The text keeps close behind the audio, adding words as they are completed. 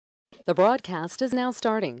The broadcast is now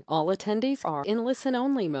starting. All attendees are in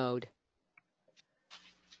listen-only mode.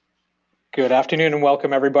 Good afternoon and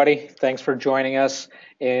welcome everybody. Thanks for joining us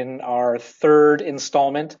in our third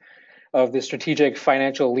installment of the Strategic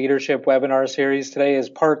Financial Leadership webinar series. Today is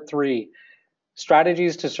part 3,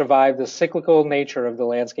 Strategies to Survive the Cyclical Nature of the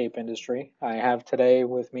Landscape Industry. I have today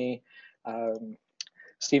with me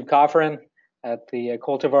Steve Coffrin at the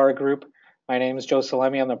Cultivar Group. My name is Joe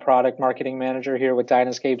Salemi. I'm the Product Marketing Manager here with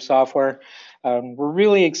Dynascape Software. We're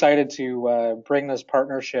really excited to bring this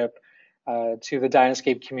partnership to the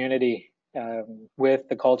Dynascape community with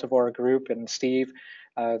the Cultivar Group and Steve.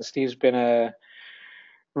 Steve's been a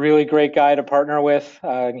really great guy to partner with,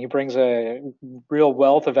 and he brings a real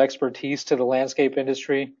wealth of expertise to the landscape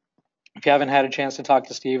industry. If you haven't had a chance to talk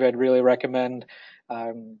to Steve, I'd really recommend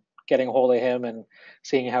getting a hold of him and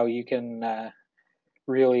seeing how you can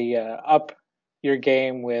really up your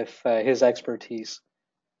game with his expertise.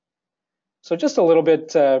 So just a little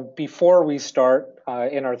bit before we start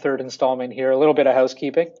in our third installment here, a little bit of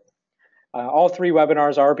housekeeping. All 3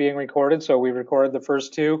 webinars are being recorded, so we recorded the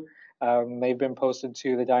first 2. They've been posted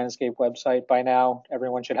to the Dynascape website by now.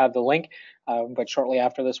 Everyone should have the link, but shortly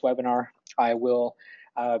after this webinar, I will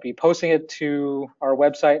be posting it to our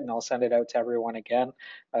website and I'll send it out to everyone again.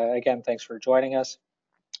 Again, thanks for joining us.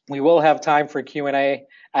 We will have time for Q&A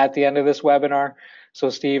at the end of this webinar. So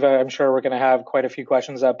Steve, I'm sure we're going to have quite a few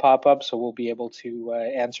questions that pop up, so we'll be able to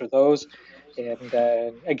answer those. And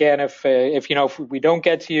again, if we don't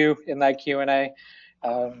get to you in that Q&A,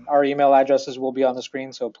 our email addresses will be on the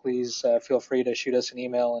screen, so please feel free to shoot us an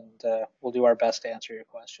email and we'll do our best to answer your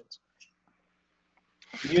questions.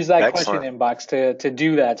 Use that Excellent. question inbox to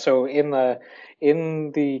do that. So in the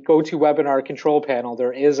GoToWebinar control panel,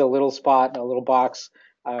 there is a little spot, a little box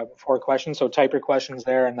for questions. So type your questions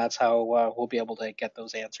there, and that's how we'll be able to get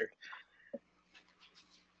those answered.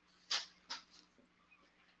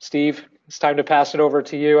 Steve, it's time to pass it over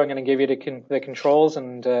to you. I'm going to give you the controls,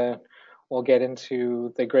 and we'll get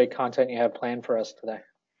into the great content you have planned for us today.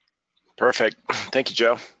 Perfect. Thank you,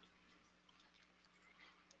 Joe.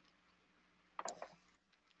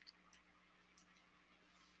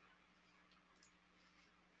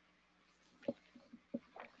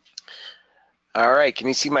 All right, can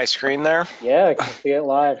you see my screen there? Yeah, I can see it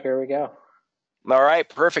live. Here we go. All right,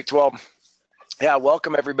 perfect. Well, yeah,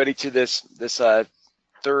 welcome everybody to this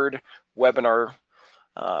third webinar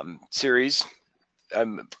series.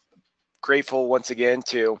 I'm grateful once again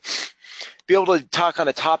to be able to talk on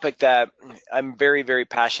a topic that I'm very, very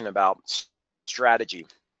passionate about, strategy.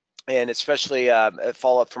 And especially a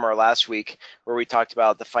follow-up from our last week where we talked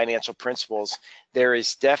about the financial principles. There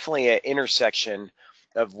is definitely an intersection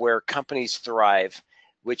of where companies thrive,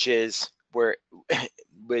 which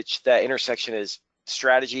that intersection is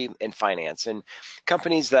strategy and finance. And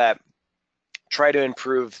companies that try to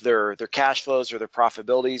improve their cash flows or their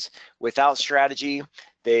profitabilities without strategy,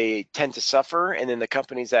 they tend to suffer. And then the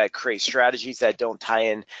companies that create strategies that don't tie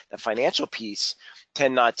in the financial piece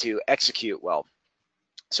tend not to execute well.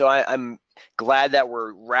 So I'm glad that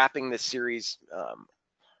we're wrapping this series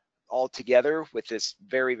all together with this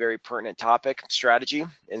very, very pertinent topic, strategy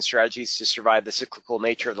and strategies to survive the cyclical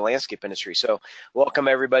nature of the landscape industry. So welcome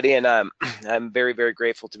everybody, and I'm very, very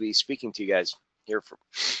grateful to be speaking to you guys here.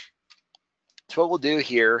 So what we'll do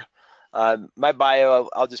here, my bio,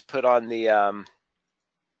 I'll just put on the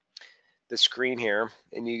screen here,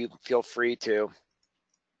 and you feel free to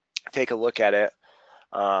take a look at it.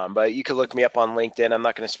 But you can look me up on LinkedIn. I'm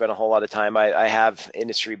not going to spend a whole lot of time. I have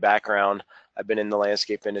industry background. I've been in the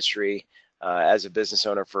landscape industry as a business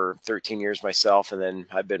owner for 13 years myself, and then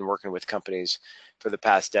I've been working with companies for the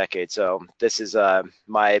past decade. So this is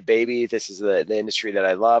my baby. This is the industry that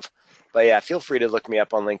I love. But yeah, feel free to look me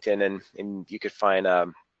up on LinkedIn, and you could find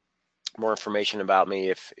more information about me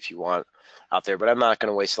if you want out there. But I'm not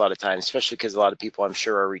going to waste a lot of time, especially because a lot of people I'm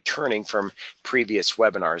sure are returning from previous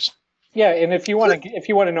webinars. Yeah, and if you want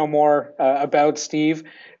to know more about Steve,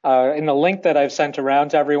 in the link that I've sent around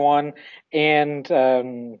to everyone, and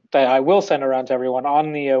that I will send around to everyone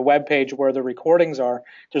on the webpage where the recordings are,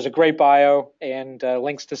 there's a great bio and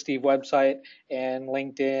links to Steve's website and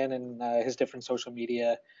LinkedIn and his different social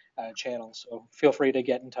media channels. So feel free to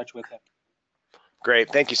get in touch with him. Great,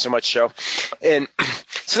 thank you so much, Joe. And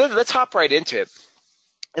so let's hop right into it,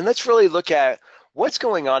 and let's really look at what's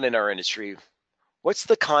going on in our industry. What's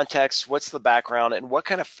the context, what's the background, and what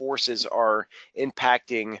kind of forces are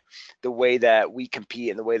impacting the way that we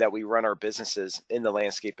compete and the way that we run our businesses in the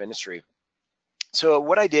landscape industry? So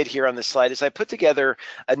what I did here on this slide is I put together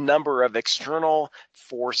a number of external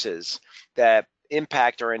forces that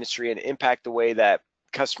impact our industry and impact the way that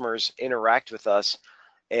customers interact with us.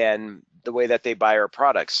 and the way that they buy our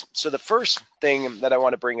products. So the first thing that I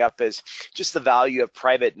want to bring up is just the value of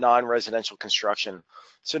private non-residential construction.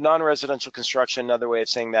 So non-residential construction, another way of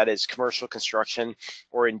saying that is commercial construction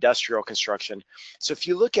or industrial construction. So if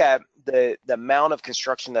you look at the amount of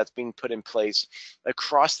construction that's being put in place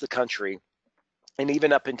across the country and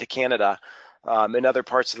even up into Canada, in other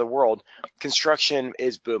parts of the world, construction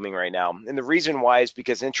is booming right now. And the reason why is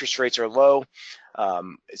because interest rates are low,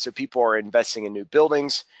 so people are investing in new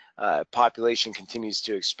buildings, population continues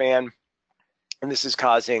to expand, and this is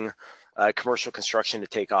causing commercial construction to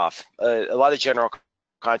take off. A lot of general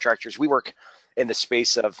contractors, we work in the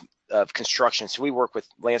space of construction, so we work with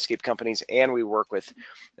landscape companies and we work with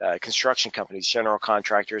construction companies, general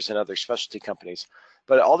contractors and other specialty companies.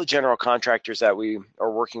 But all the general contractors that we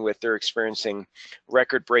are working with, they're experiencing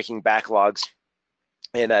record-breaking backlogs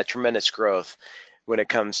and tremendous growth when it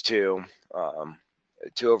comes to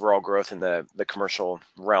overall growth in the commercial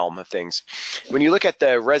realm of things. When you look at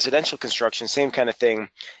the residential construction, same kind of thing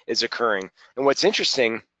is occurring. And what's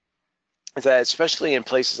interesting is that especially in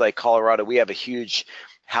places like Colorado, we have a huge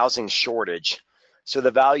housing shortage. So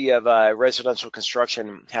the value of residential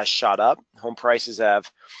construction has shot up. Home prices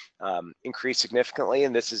have increased significantly,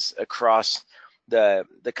 and this is across the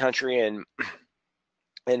country.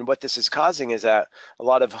 And what this is causing is that a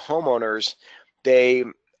lot of homeowners, they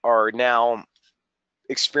are now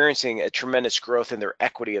experiencing a tremendous growth in their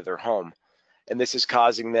equity of their home, and this is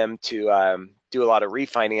causing them to do a lot of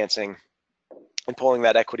refinancing and pulling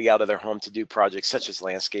that equity out of their home to do projects such as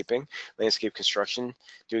landscaping, landscape construction,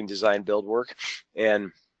 doing design build work,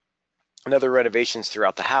 and other renovations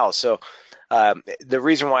throughout the house. So the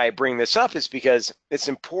reason why I bring this up is because it's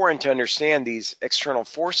important to understand these external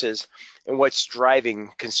forces and what's driving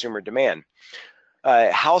consumer demand.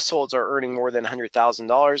 Households are earning more than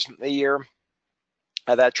 $100,000 a year.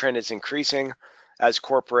 That trend is increasing as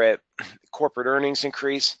corporate earnings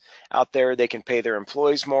increase out there. They can pay their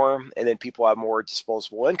employees more, and then people have more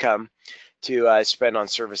disposable income to spend on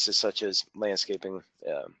services such as landscaping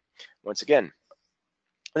once again.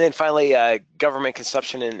 And then finally, government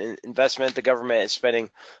consumption and investment. The government is spending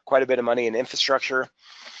quite a bit of money in infrastructure,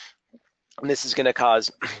 and this is going to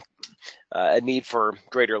cause a need for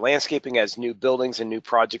greater landscaping as new buildings and new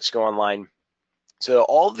projects go online. So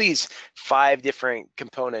all of these 5 different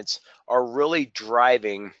components are really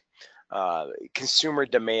driving consumer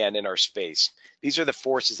demand in our space. These are the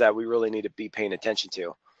forces that we really need to be paying attention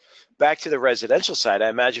to. Back to the residential side, I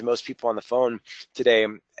imagine most people on the phone today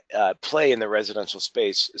play in the residential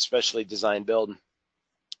space, especially design build.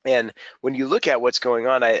 And when you look at what's going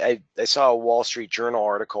on, I saw a Wall Street Journal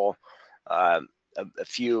article a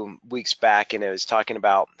few weeks back, and it was talking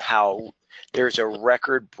about how there's a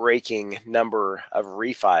record-breaking number of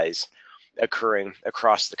refis occurring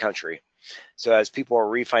across the country. So as people are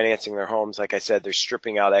refinancing their homes, like I said, they're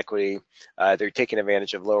stripping out equity, they're taking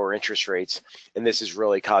advantage of lower interest rates, and this is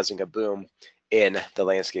really causing a boom in the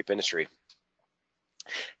landscape industry.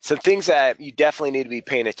 Some things that you definitely need to be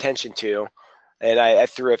paying attention to, and I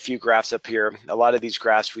threw a few graphs up here. A lot of these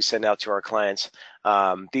graphs we send out to our clients.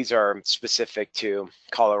 These are specific to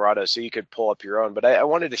Colorado, so you could pull up your own, but I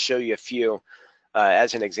wanted to show you a few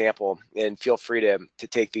as an example, and feel free to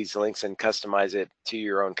take these links and customize it to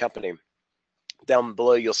your own company. Down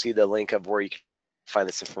below, you'll see the link of where you can find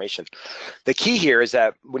this information. The key here is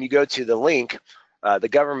that when you go to the link, the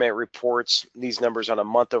government reports these numbers on a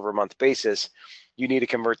month-over-month basis. You need to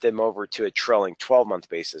convert them over to a trailing 12-month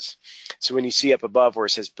basis. So when you see up above where it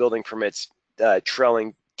says building permits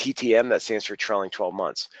trailing TTM, that stands for trailing 12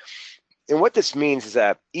 months. And what this means is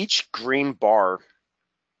that each green bar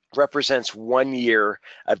represents 1 year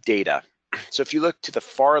of data. So if you look to the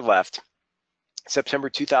far left, September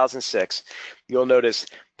 2006, you'll notice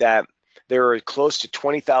that there are close to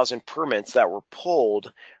 20,000 permits that were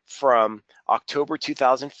pulled from October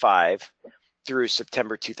 2005 through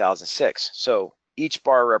September 2006. So each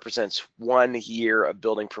bar represents 1 year of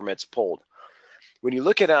building permits pulled. When you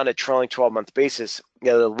look at it on a trailing 12-month basis, it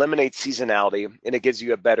eliminates seasonality, and it gives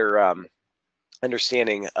you a better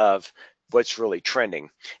understanding of what's really trending.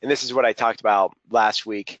 And this is what I talked about last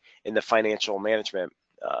week in the financial management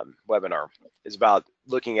webinar, is about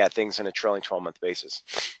looking at things on a trailing 12-month basis.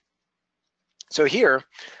 So here,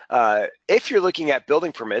 if you're looking at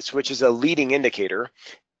building permits, which is a leading indicator,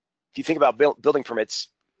 if you think about building permits,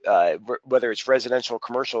 whether it's residential or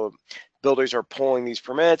commercial, builders are pulling these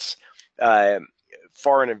permits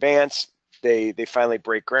far in advance. They finally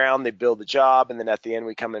break ground, they build the job, and then at the end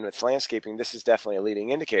we come in with landscaping. This is definitely a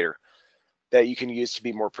leading indicator that you can use to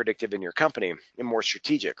be more predictive in your company and more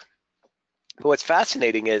strategic. But what's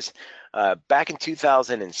fascinating is Back in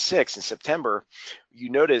 2006, in September, you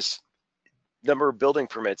notice number of building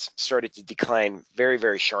permits started to decline very,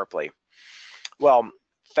 very sharply. Well,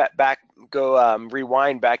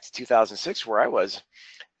 rewind back to 2006 where I was.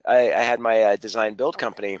 I had my design build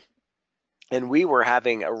company, and we were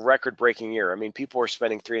having a record-breaking year. I mean, people were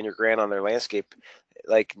spending 300 grand on their landscape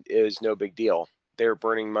like it was no big deal. They were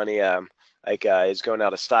burning money it's going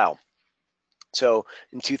out of style. So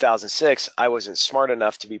in 2006, I wasn't smart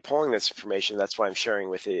enough to be pulling this information. That's why I'm sharing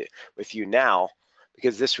with you now,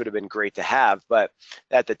 because this would have been great to have. But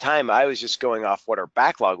at the time, I was just going off what our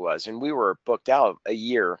backlog was, and we were booked out a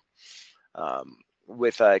year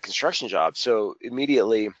with a construction job. So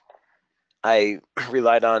immediately, I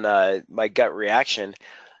relied on my gut reaction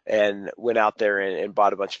and went out there and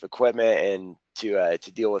bought a bunch of equipment and to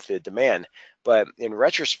deal with the demand. But in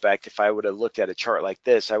retrospect, if I would have looked at a chart like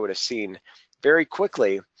this, I would have seen very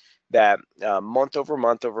quickly that month over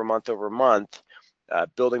month over month over month,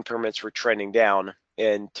 building permits were trending down,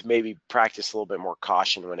 and to maybe practice a little bit more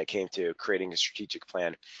caution when it came to creating a strategic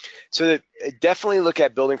plan. So definitely look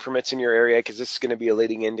at building permits in your area, because this is going to be a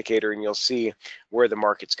leading indicator, and you'll see where the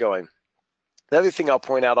market's going. The other thing I'll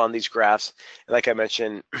point out on these graphs, like I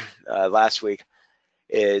mentioned last week,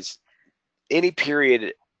 is any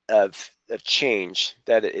period of change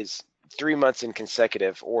that is 3 months in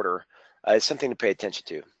consecutive order is something to pay attention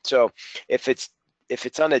to. So if it's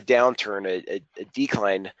on a downturn, a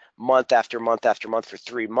decline month after month after month for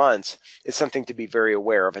 3 months, it's something to be very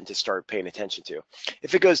aware of and to start paying attention to.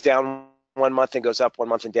 If it goes down 1 month and goes up 1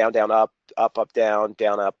 month and down, down, up, up, up, down,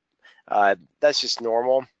 up, that's just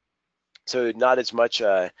normal. So not as much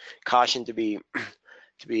caution to be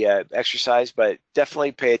exercised, but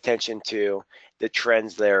definitely pay attention to the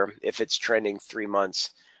trends there if it's trending 3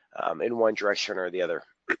 months in one direction or the other.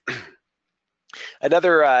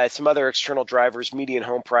 Some other external drivers, median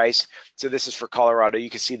home price. So this is for Colorado.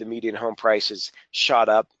 You can see the median home price has shot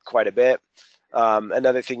up quite a bit.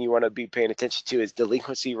 Another thing you want to be paying attention to is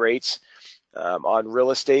delinquency rates on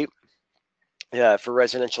real estate. For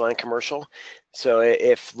residential and commercial. So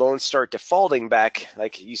if loans start defaulting back,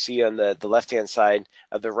 like you see on the left-hand side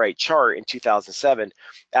of the right chart in 2007,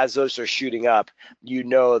 as those are shooting up, you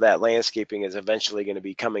know that landscaping is eventually going to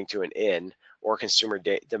be coming to an end, or consumer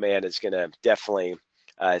demand is going to definitely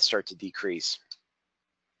start to decrease.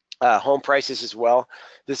 Home prices as well.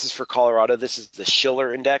 This is for Colorado. This is the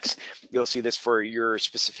Schiller Index. You'll see this for your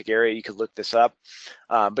specific area. You could look this up.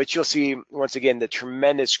 But you'll see, once again, the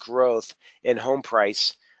tremendous growth in home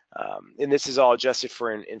price. And this is all adjusted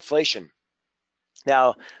for inflation.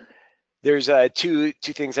 Now, there's two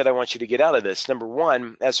things that I want you to get out of this. Number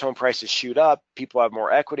one, as home prices shoot up, people have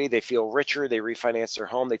more equity. They feel richer. They refinance their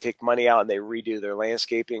home. They take money out and they redo their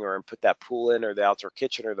landscaping or put that pool in or the outdoor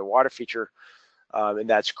kitchen or the water feature. And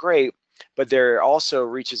that's great, but there also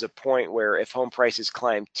reaches a point where if home prices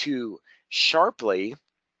climb too sharply,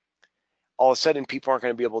 all of a sudden people aren't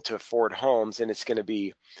going to be able to afford homes, and it's going to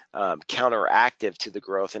be counteractive to the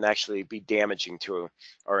growth and actually be damaging to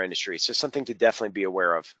our industry. So something to definitely be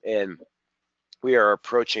aware of, and we are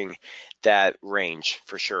approaching that range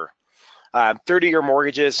for sure. 30-year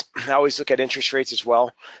mortgages, I always look at interest rates as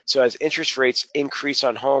well. So as interest rates increase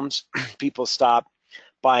on homes, people stop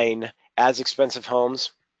buying as expensive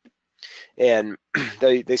homes, and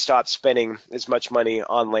they stop spending as much money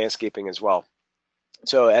on landscaping as well.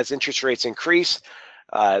 So as interest rates increase,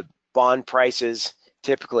 bond prices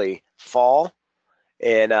typically fall,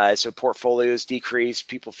 and so portfolios decrease.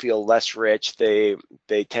 People feel less rich. They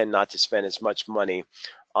tend not to spend as much money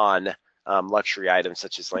on luxury items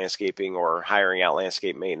such as landscaping or hiring out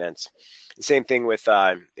landscape maintenance. The same thing with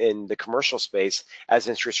in the commercial space. As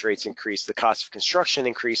interest rates increase, the cost of construction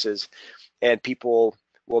increases, and people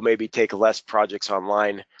will maybe take less projects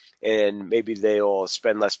online, and maybe they'll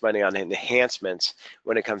spend less money on enhancements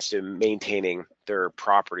when it comes to maintaining their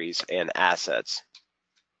properties and assets.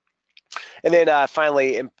 And then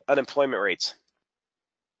finally, unemployment rates.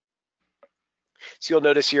 So you'll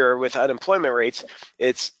notice here with unemployment rates,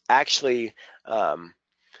 it's actually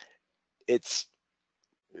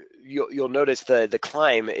you'll notice the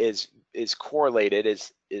climb is correlated,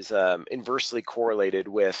 is inversely correlated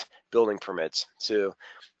with building permits. So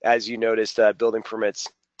as you noticed, building permits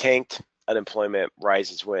tanked, unemployment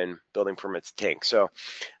rises when building permits tank. So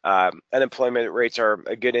unemployment rates are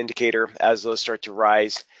a good indicator. As those start to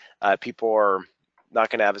rise, people are not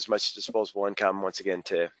going to have as much disposable income, once again,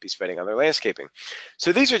 to be spending on their landscaping.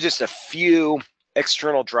 So these are just a few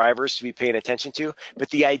external drivers to be paying attention to. But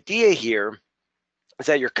the idea here is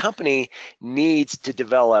that your company needs to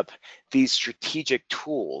develop these strategic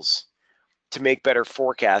tools to make better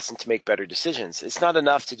forecasts and to make better decisions. It's not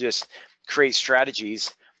enough to just create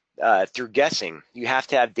strategies through guessing. You have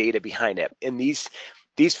to have data behind it. And these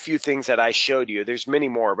few things that I showed you, there's many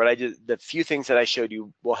more, but the few things that I showed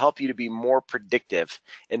you will help you to be more predictive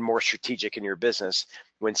and more strategic in your business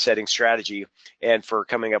when setting strategy and for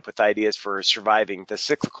coming up with ideas for surviving the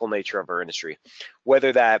cyclical nature of our industry.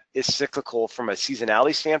 Whether that is cyclical from a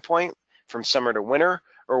seasonality standpoint, from summer to winter,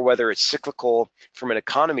 or whether it's cyclical from an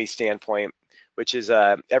economy standpoint, which is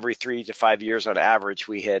every 3 to 5 years on average,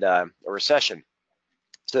 we hit a recession.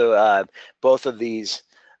 So both of these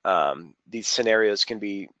scenarios can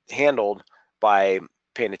be handled by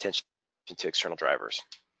paying attention to external drivers.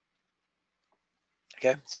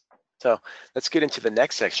 Okay, so let's get into the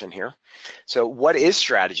next section here. So what is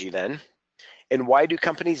strategy then, and why do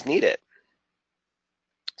companies need it?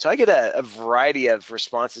 So I get a variety of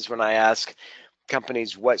responses when I ask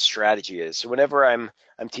companies what strategy is. So whenever I'm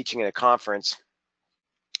teaching in a conference,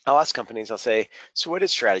 I'll ask companies, I'll say, so what is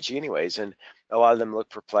strategy anyways? And a lot of them look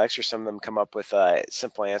perplexed, or some of them come up with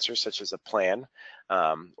simple answers such as a plan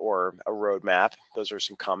or a roadmap. Those are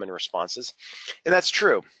some common responses. And that's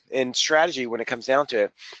true. In strategy, when it comes down to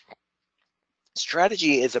it,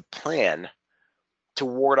 strategy is a plan to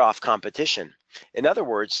ward off competition. In other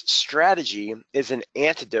words, strategy is an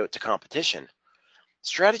antidote to competition.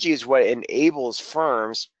 Strategy is what enables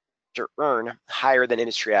firms to earn higher than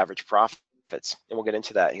industry average profits. And we'll get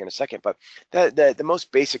into that here in a second. But the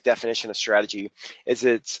most basic definition of strategy is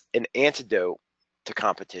it's an antidote to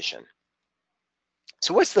competition.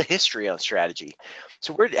 So what's the history on strategy?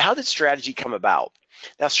 So how did strategy come about?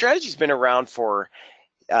 Now, strategy's been around for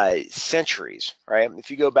centuries, right? If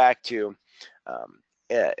you go back to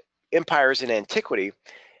empires in antiquity,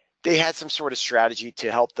 they had some sort of strategy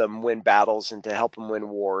to help them win battles and to help them win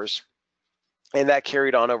wars. And that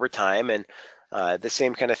carried on over time. And the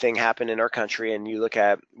same kind of thing happened in our country. And you look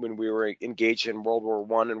at when we were engaged in World War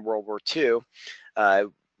I and World War II,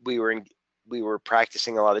 we were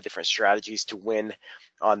practicing a lot of different strategies to win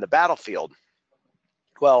on the battlefield.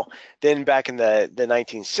 Well, then back in the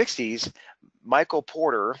 1960s, Michael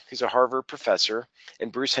Porter, who's a Harvard professor,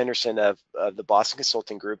 and Bruce Henderson of the Boston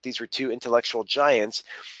Consulting Group, these were two intellectual giants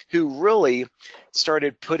who really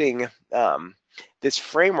started putting this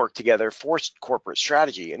framework together for corporate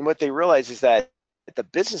strategy. And what they realized is that the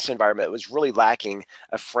business environment was really lacking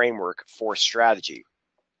a framework for strategy.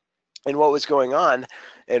 And what was going on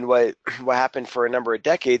and what happened for a number of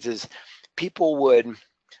decades is people would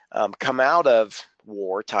come out of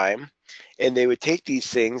wartime and they would take these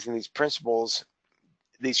things and these principles,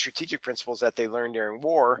 these strategic principles that they learned during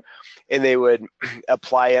war, and they would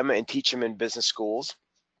apply them and teach them in business schools.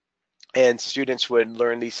 And students would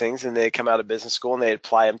learn these things and they come out of business school and they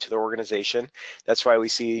apply them to their organization. That's why we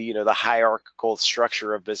see, the hierarchical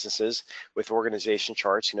structure of businesses with organization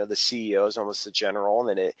charts. The CEO is almost the general, and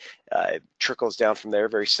then it trickles down from there,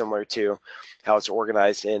 very similar to how it's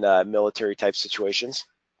organized in military type situations.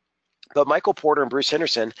 But Michael Porter and Bruce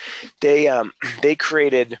Henderson, they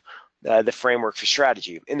created the framework for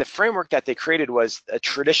strategy. And the framework that they created was a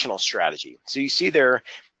traditional strategy. So you see there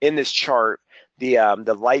in this chart,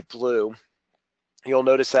 the light blue, you'll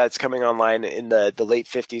notice that it's coming online in the late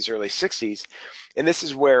 50s, early 60s. And this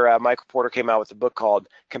is where Michael Porter came out with a book called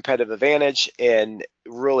Competitive Advantage and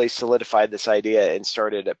really solidified this idea and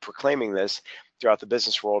started proclaiming this throughout the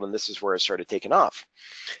business world. And this is where it started taking off.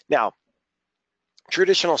 Now,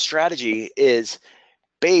 traditional strategy is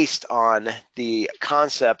based on the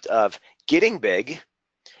concept of getting big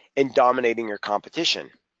and dominating your competition.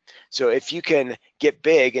 So if you can get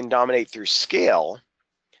big and dominate through scale,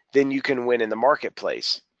 then you can win in the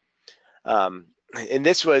marketplace. And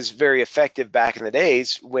this was very effective back in the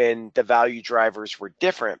days when the value drivers were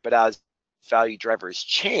different. But as value drivers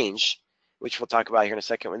change, which we'll talk about here in a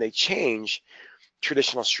second, when they change,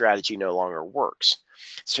 traditional strategy no longer works.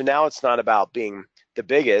 So now it's not about being the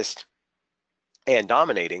biggest and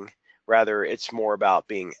dominating. Rather, it's more about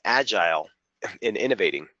being agile and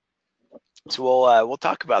innovating. So we'll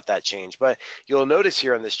talk about that change. But you'll notice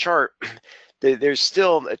here on this chart that there's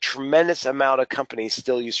still a tremendous amount of companies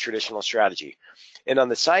still use traditional strategy. And on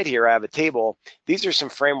the side here, I have a table. These are some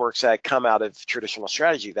frameworks that come out of traditional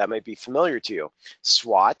strategy that might be familiar to you.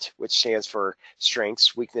 SWOT, which stands for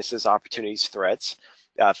strengths, weaknesses, opportunities, threats.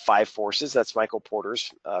 5 forces, that's Michael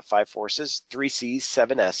Porter's 5 forces. 3 C's,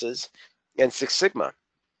 7 S's, and 6 Sigma.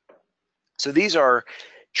 So these are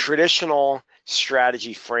traditional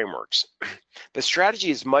strategy frameworks. But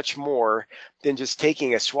strategy is much more than just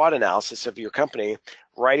taking a SWOT analysis of your company,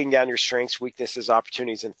 writing down your strengths, weaknesses,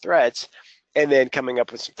 opportunities, and threats, and then coming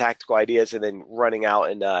up with some tactical ideas and then running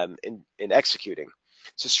out and executing.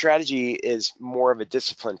 So strategy is more of a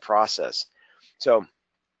disciplined process. So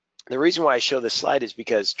the reason why I show this slide is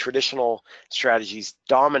because traditional strategies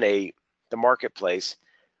dominate the marketplace,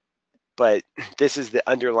 but this is the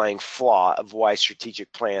underlying flaw of why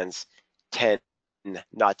strategic plans tend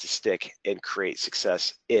not to stick and create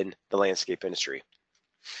success in the landscape industry.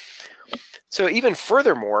 So even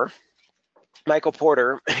furthermore, Michael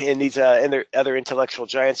Porter and these and the other intellectual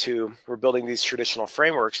giants who were building these traditional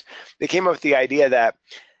frameworks, they came up with the idea that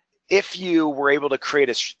if you were able to create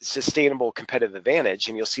a sustainable competitive advantage,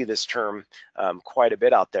 and you'll see this term quite a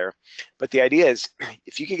bit out there, but the idea is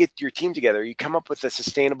if you can get your team together, you come up with a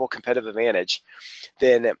sustainable competitive advantage,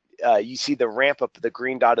 then you see the ramp up of the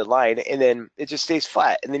green dotted line, and then it just stays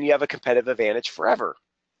flat, and then you have a competitive advantage forever.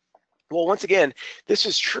 Well, once again, this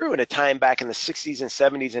was true in a time back in the 60s and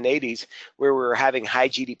 70s and 80s where we were having high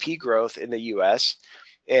GDP growth in the US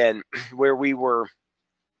and where we were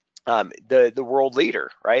the world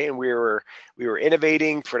leader, right? And we were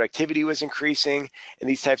innovating, productivity was increasing, and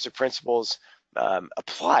these types of principles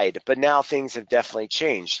applied. But now things have definitely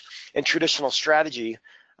changed. And traditional strategy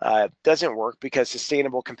doesn't work because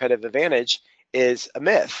sustainable competitive advantage is a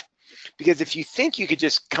myth. Because if you think you could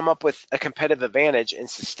just come up with a competitive advantage and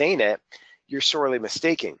sustain it, you're sorely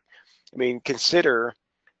mistaken. I mean, consider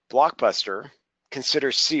Blockbuster,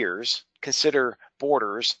 consider Sears, consider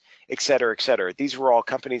Borders, et cetera, et cetera. These were all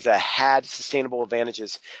companies that had sustainable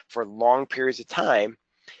advantages for long periods of time,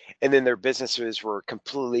 and then their businesses were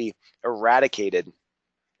completely eradicated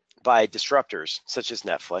by disruptors such as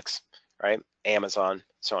Netflix, right? Amazon,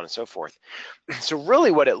 so on and so forth. So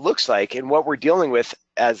really what it looks like and what we're dealing with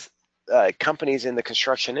as companies in the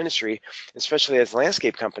construction industry, especially as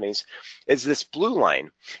landscape companies, is this blue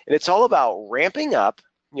line. And it's all about ramping up,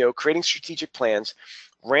 creating strategic plans,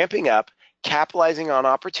 ramping up, capitalizing on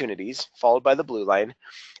opportunities, followed by the blue line.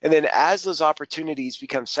 And then as those opportunities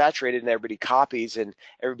become saturated and everybody copies and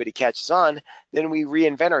everybody catches on, then we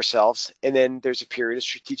reinvent ourselves. And then there's a period of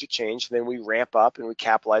strategic change. And then we ramp up and we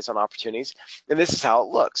capitalize on opportunities. And this is how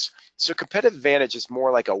it looks. So competitive advantage is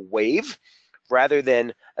more like a wave rather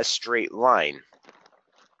than a straight line.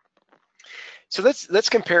 So let's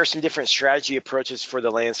compare some different strategy approaches for the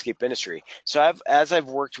landscape industry. So as I've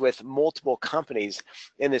worked with multiple companies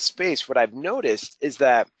in this space, what I've noticed is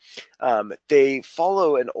that they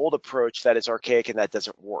follow an old approach that is archaic and that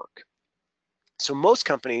doesn't work. So most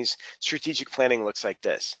companies, strategic planning looks like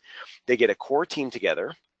this. They get a core team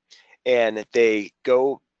together and they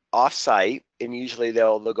go off-site, and usually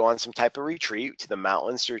they'll go on some type of retreat to the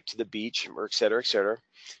mountains or to the beach or et cetera, et cetera.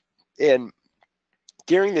 And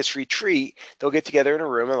during this retreat, they'll get together in a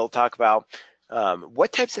room and they'll talk about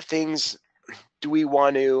what types of things do we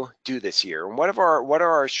want to do this year, and what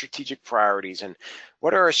are our strategic priorities, and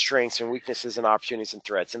what are our strengths and weaknesses and opportunities and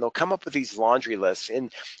threats. And they'll come up with these laundry lists.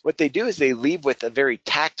 And what they do is they leave with a very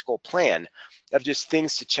tactical plan of just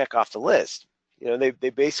things to check off the list. They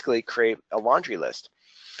basically create a laundry list.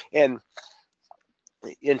 And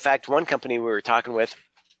in fact, one company we were talking with,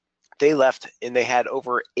 they left and they had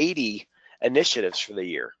over 80 initiatives for the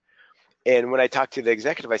year. And when I talked to the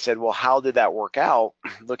executive, I said, well, how did that work out?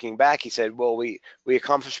 Looking back, he said, well, we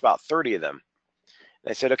accomplished about 30 of them.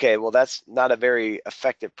 And I said, okay, well, that's not a very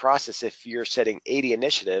effective process if you're setting 80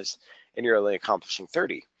 initiatives and you're only accomplishing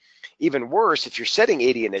 30. Even worse, if you're setting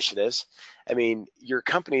 80 initiatives, I mean, your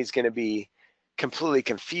company is going to be completely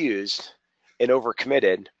confused and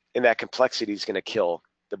overcommitted, and that complexity is going to kill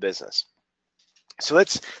the business. So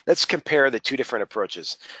let's compare the two different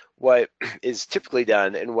approaches, what is typically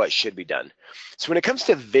done and what should be done. So when it comes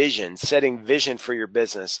to vision, setting vision for your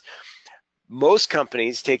business, most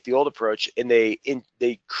companies take the old approach and they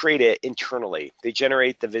create it internally. They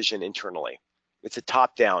generate the vision internally. It's a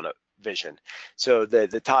top-down vision. So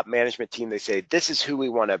the top management team, they say, this is who we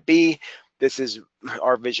want to be. This is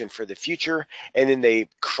our vision for the future. And then they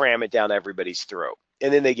cram it down everybody's throat.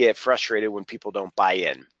 And then they get frustrated when people don't buy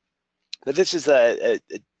in. But this is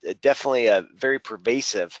definitely a very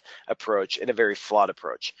pervasive approach and a very flawed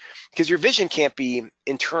approach, because your vision can't be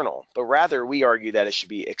internal, but rather we argue that it should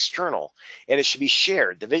be external and it should be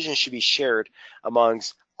shared. The vision should be shared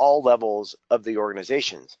amongst all levels of the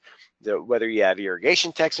organizations, whether you have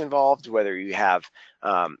irrigation techs involved, whether you have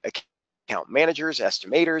account managers,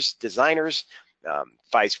 estimators, designers,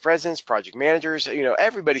 vice presidents, project managers,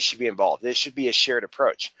 everybody should be involved. This should be a shared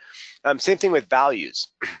approach. Same thing with values.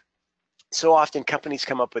 So often companies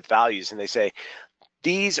come up with values and they say,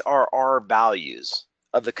 these are our values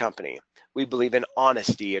of the company. We believe in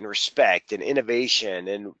honesty and respect and innovation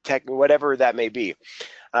and tech, whatever that may be.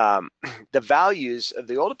 The values of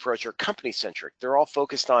the old approach are company centric. They're all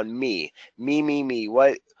focused on me, me, me, me.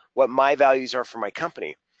 what my values are for my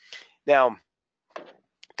company. Now,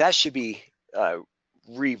 that should be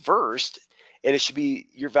reversed, and it should be,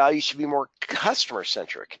 your values should be more customer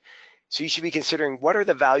centric. So you should be considering, what are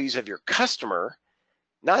the values of your customer,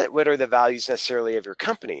 not what are the values necessarily of your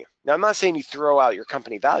company. Now, I'm not saying you throw out your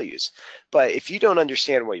company values, but if you don't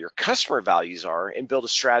understand what your customer values are and build a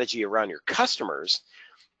strategy around your customers,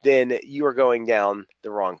 then you are going down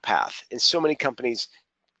the wrong path. And so many companies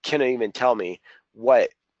cannot even tell me what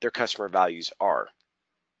their customer values are.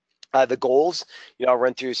 The goals, I'll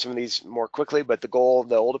run through some of these more quickly, but the goal,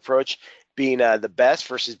 the old approach, being the best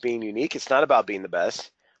versus being unique. It's not about being the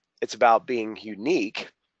best. It's about being unique,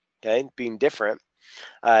 okay, being different.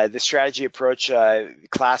 The strategy approach,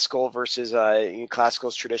 classical versus classical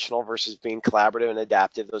is traditional versus being collaborative and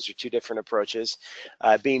adaptive. Those are two different approaches.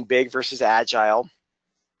 Being big versus agile.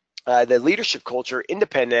 The leadership culture,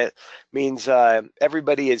 independent, means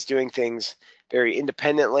everybody is doing things very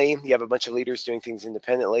independently. You have a bunch of leaders doing things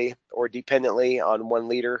independently or dependently on one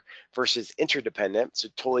leader versus interdependent. So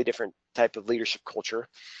totally different type of leadership culture.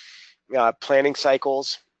 Planning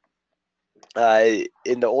cycles.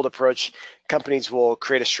 In the old approach, companies will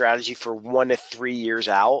create a strategy for 1 to 3 years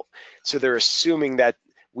out. So they're assuming that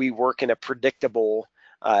we work in a predictable,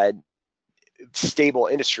 stable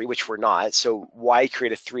industry, which we're not. So why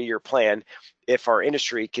create a 3-year plan if our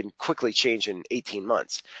industry can quickly change in 18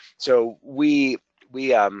 months? So we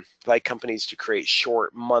like companies to create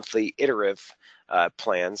short, monthly, iterative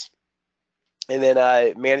plans. And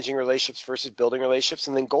then managing relationships versus building relationships,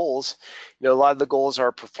 and then goals. A lot of the goals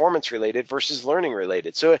are performance related versus learning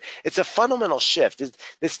related. So it's a fundamental shift.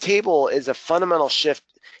 This table is a fundamental shift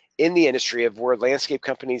in the industry of where landscape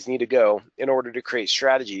companies need to go in order to create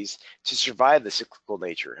strategies to survive the cyclical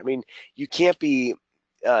nature. I mean, you can't be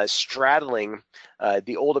straddling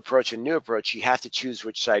the old approach and new approach. You have to choose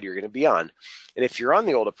which side you're going to be on. And if you're on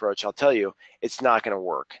the old approach, I'll tell you, it's not going to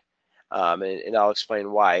work. And I'll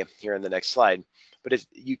explain why here in the next slide. But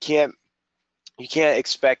you can't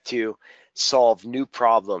expect to solve new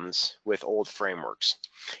problems with old frameworks.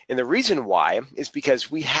 And the reason why is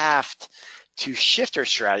because we have to shift our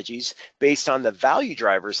strategies based on the value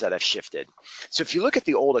drivers that have shifted. So if you look at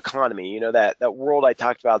the old economy, that world I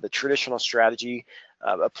talked about, the traditional strategy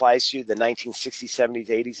applies to the 1960s, 70s,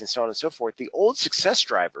 80s, and so on and so forth. The old success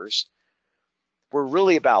drivers were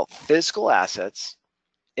really about physical assets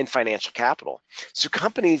and financial capital. So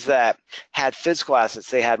companies that had physical assets,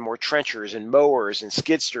 they had more trenchers and mowers and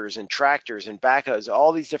skidsters and tractors and backhoes,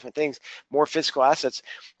 all these different things, more physical assets.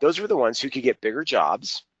 Those were the ones who could get bigger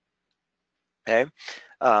jobs. Okay.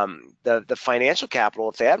 The financial capital,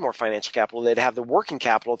 if they had more financial capital, they'd have the working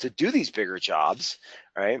capital to do these bigger jobs,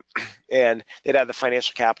 right? And they'd have the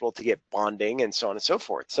financial capital to get bonding and so on and so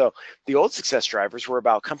forth. So the old success drivers were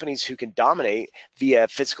about companies who can dominate via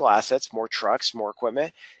physical assets, more trucks, more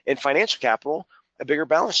equipment, and financial capital, a bigger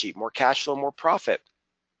balance sheet, more cash flow, more profit.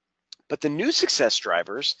 But the new success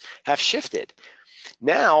drivers have shifted.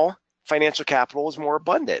 Now, financial capital is more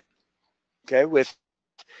abundant, okay, with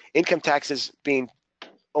income taxes being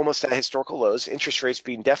almost at historical lows, interest rates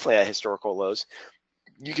being definitely at historical lows.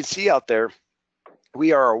 You can see out there,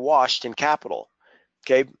 we are awash in capital,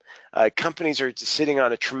 okay? Companies are sitting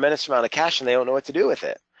on a tremendous amount of cash and they don't know what to do with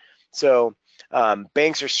it. So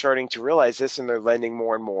banks are starting to realize this and they're lending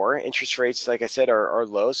more and more. Interest rates, like I said, are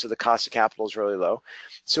low, so the cost of capital is really low.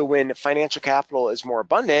 So when financial capital is more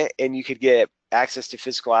abundant and you could get access to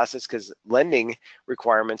physical assets because lending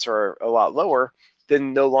requirements are a lot lower,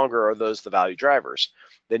 then no longer are those the value drivers.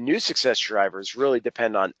 The new success drivers really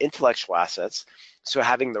depend on intellectual assets, so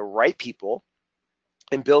having the right people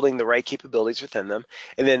and building the right capabilities within them,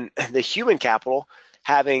 and then the human capital,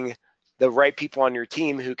 having the right people on your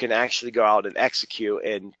team who can actually go out and execute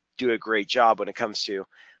and do a great job when it comes to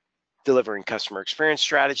delivering customer experience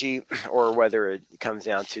strategy, or whether it comes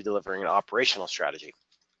down to delivering an operational strategy.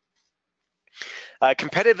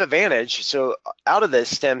 Competitive advantage, so out of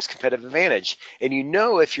this stems competitive advantage. And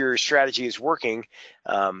if your strategy is working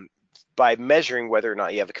by measuring whether or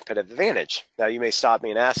not you have a competitive advantage. Now you may stop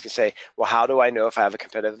me and ask and say, well, how do I know if I have a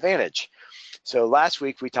competitive advantage? So last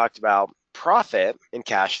week we talked about profit and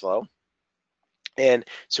cash flow. And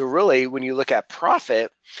so really when you look at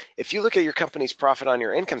profit, if you look at your company's profit on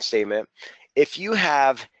your income statement, if you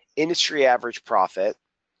have industry average profit,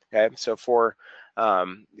 okay, so for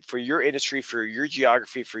your industry, for your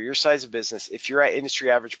geography, for your size of business, if you're at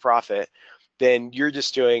industry average profit, then you're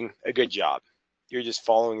just doing a good job. You're just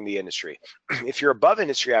following the industry. If you're above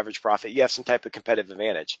industry average profit, you have some type of competitive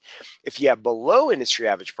advantage. If you have below industry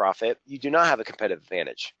average profit, you do not have a competitive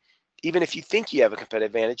advantage. Even if you think you have a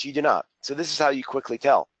competitive advantage, you do not. So this is how you quickly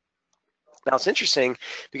tell. Now it's interesting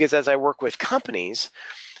because as I work with companies,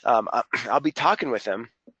 I'll be talking with them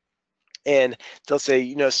and they'll say,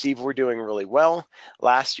 you know, Steve, we're doing really well.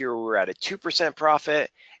 Last year we were at a 2%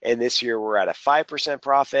 profit, and this year we're at a 5%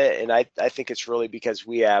 profit. And I think it's really because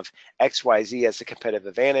we have XYZ as a competitive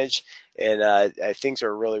advantage, and things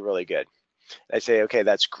are really, really good. I say, okay,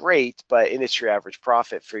 that's great, but industry average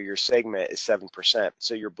profit for your segment is 7%.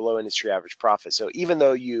 So you're below industry average profit. So even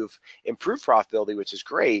though you've improved profitability, which is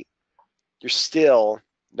great, you're still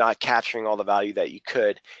not capturing all the value that you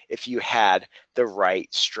could if you had the right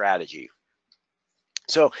strategy.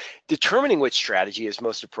 So determining which strategy is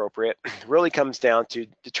most appropriate really comes down to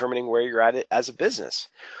determining where you're at it as a business.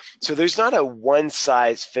 So there's not a one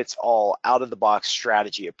size fits all out of the box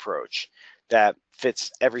strategy approach that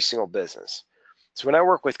fits every single business. So when I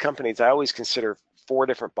work with companies, I always consider 4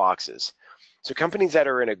 different boxes. So companies that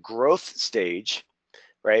are in a growth stage,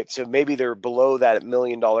 right? So maybe they're below that $1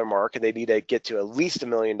 million mark and they need to get to at least $1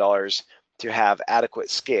 million to have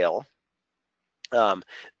adequate scale.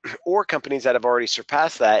 Or companies that have already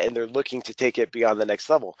surpassed that and they're looking to take it beyond the next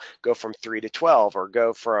level, go from 3 to 12 or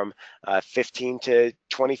go from 15 to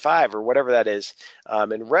 25 or whatever that is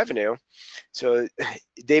in revenue. So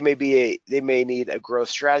they may need a growth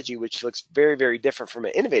strategy which looks very, very different from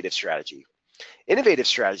an innovative strategy. Innovative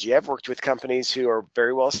strategy, I've worked with companies who are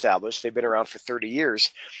very well established. They've been around for 30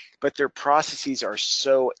 years, but their processes are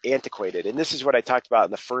so antiquated. And this is what I talked about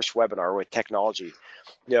in the first webinar with technology.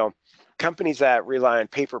 You know, companies that rely on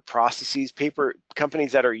paper processes,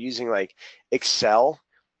 companies that are using like Excel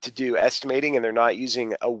to do estimating, and they're not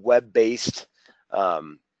using a web-based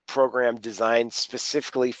program designed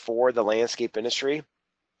specifically for the landscape industry.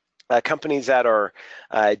 Companies that are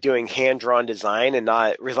doing hand-drawn design and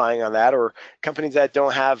not relying on that, or companies that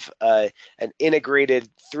don't have an integrated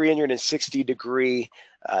 360-degree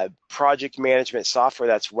project management software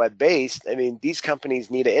that's web-based. I mean, these companies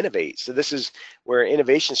need to innovate. So this is where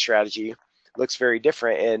innovation strategy looks very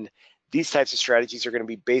different, and these types of strategies are going to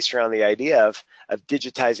be based around the idea of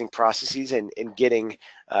digitizing processes and getting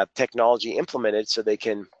technology implemented so they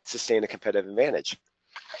can sustain a competitive advantage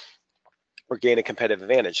or gain a competitive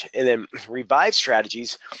advantage. And then revive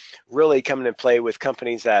strategies really come into play with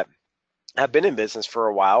companies that have been in business for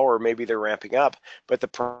a while, or maybe they're ramping up, but the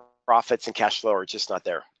profits and cash flow are just not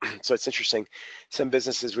there. So it's interesting. Some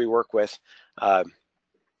businesses we work with,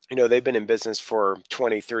 you know, they've been in business for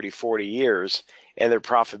 20, 30, 40 years, and their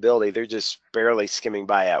profitability, they're just barely skimming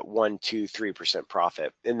by at 1, 2, 3%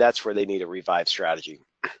 profit. And that's where they need a revive strategy.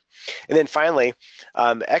 And then finally,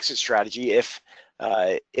 exit strategy. If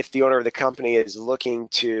the owner of the company is looking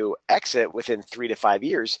to exit within 3 to 5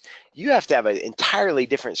 years, you have to have an entirely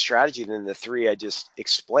different strategy than the 3 I just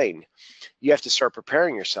explained. You have to start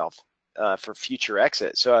preparing yourself for future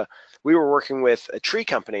exit. So we were working with a tree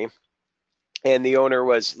company, and the owner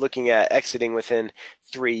was looking at exiting within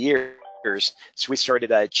 3 years. So we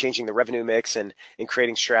started changing the revenue mix and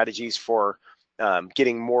creating strategies for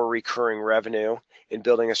getting more recurring revenue and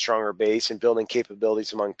building a stronger base and building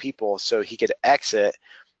capabilities among people so he could exit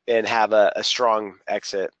and have a strong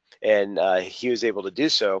exit. And he was able to do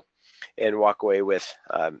so and walk away with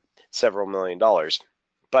several $1 million.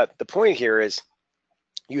 But the point here is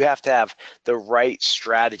you have to have the right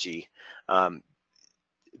strategy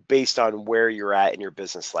based on where you're at in your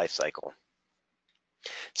business life cycle.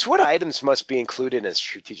 So what items must be included in a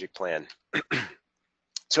strategic plan?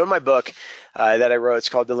 So in my book that I wrote, it's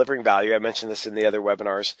called Delivering Value. I mentioned this in the other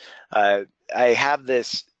webinars. I have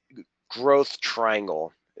this growth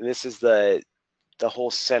triangle, and this is the whole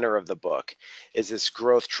center of the book, is this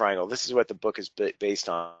growth triangle. This is what the book is based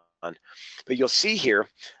on. But you'll see here,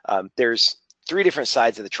 there's 3 different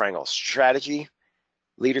sides of the triangle: strategy,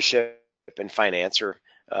 leadership, and finance.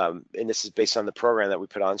 And this is based on the program that we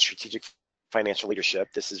put on, Strategic Financial Leadership.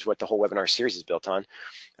 This is what the whole webinar series is built on.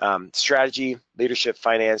 Strategy, leadership,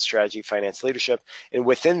 finance, strategy, finance, leadership. And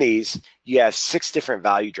within these, you have 6 different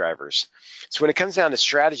value drivers. So when it comes down to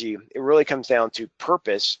strategy, it really comes down to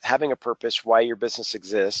purpose, having a purpose, why your business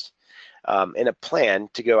exists, and a plan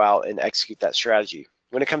to go out and execute that strategy.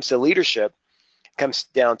 When it comes to leadership, it comes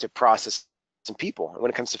down to process and people. And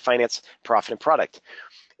when it comes to finance, profit and product.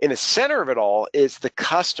 In the center of it all is the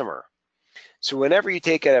customer. So whenever you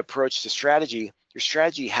take an approach to strategy, your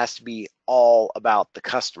strategy has to be all about the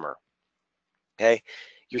customer, okay?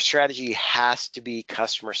 Your strategy has to be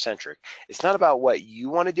customer centric. It's not about what you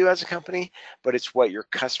want to do as a company, but it's what your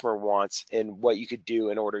customer wants and what you could do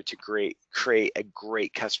in order to create a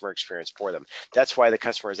great customer experience for them. That's why the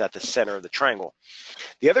customer is at the center of the triangle.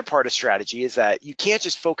 The other part of strategy is that you can't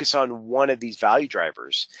just focus on one of these value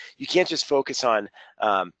drivers. You can't just focus on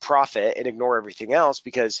profit and ignore everything else,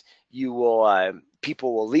 because you will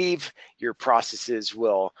people will leave, your processes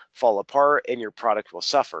will fall apart, and your product will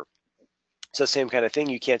suffer. So same kind of thing,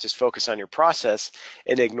 you can't just focus on your process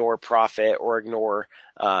and ignore profit or ignore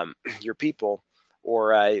your people,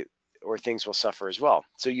 or things will suffer as well.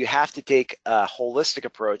 So you have to take a holistic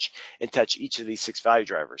approach and touch each of these 6 value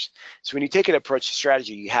drivers. So when you take an approach to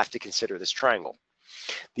strategy, you have to consider this triangle.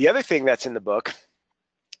 The other thing that's in the book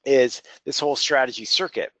is this whole strategy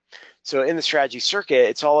circuit. So in the strategy circuit,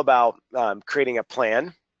 it's all about creating a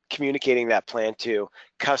plan, communicating that plan to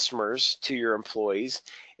customers, to your employees,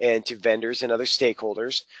 and to vendors and other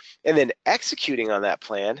stakeholders, and then executing on that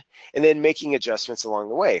plan, and then making adjustments along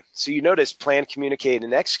the way. So you notice plan, communicate,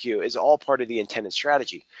 and execute is all part of the intended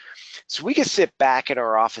strategy. So we can sit back in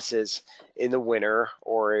our offices in the winter,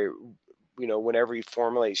 or whenever you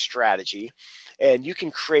formulate strategy, and you can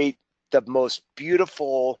create the most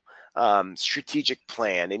beautiful strategic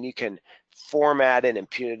plan, and you can format it and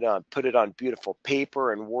put it on beautiful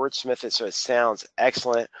paper and wordsmith it so it sounds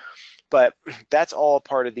excellent. But that's all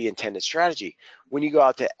part of the intended strategy. When you go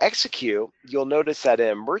out to execute, you'll notice that an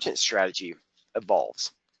emergent strategy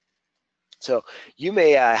evolves. So you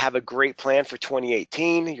may have a great plan for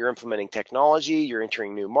 2018, you're implementing technology, you're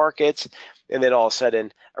entering new markets, and then all of a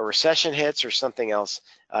sudden a recession hits or something else,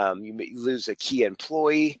 you may lose a key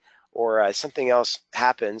employee, or something else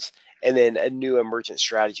happens, and then a new emergent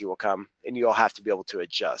strategy will come, and you'll have to be able to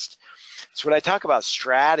adjust. So when I talk about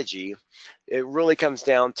strategy, it really comes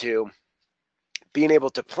down to being able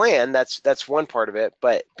to plan. That's one part of it,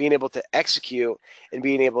 but being able to execute and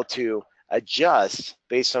being able to adjust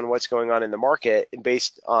based on what's going on in the market and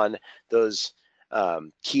based on those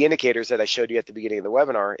key indicators that I showed you at the beginning of the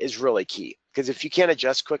webinar is really key. Because if you can't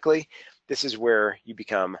adjust quickly, this is where you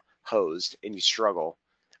become hosed and you struggle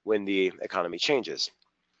when the economy changes.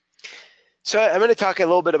 So I'm going to talk a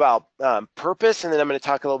little bit about purpose, and then I'm going to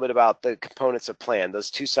talk a little bit about the components of plan, those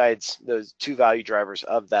 2 sides, those 2 value drivers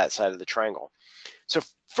of that side of the triangle. So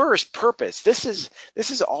first, purpose. This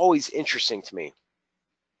is always interesting to me.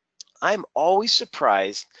 I'm always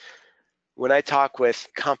surprised when I talk with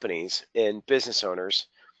companies and business owners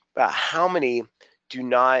about how many do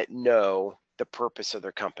not know the purpose of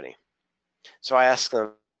their company. So I ask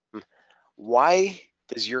them, why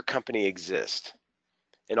does your company exist?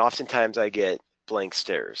 And oftentimes I get blank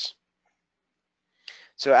stares.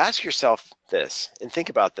 So ask yourself this and think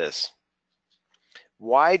about this.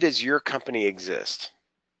 Why does your company exist?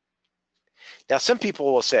 Now, some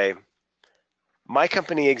people will say, my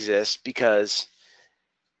company exists because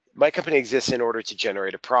my company exists in order to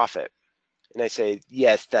generate a profit. And I say,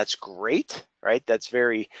 yes, that's great, right? That's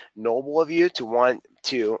very noble of you to want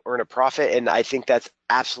to earn a profit, and I think that's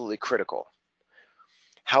absolutely critical.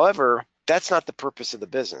 However, that's not the purpose of the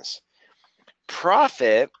business.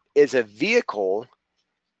 Profit is a vehicle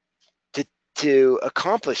to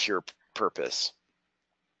accomplish your purpose.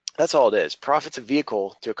 That's all it is. Profit's a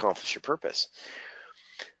vehicle to accomplish your purpose.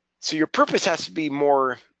 So your purpose has to be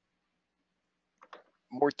more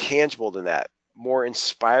tangible than that, more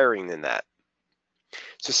inspiring than that.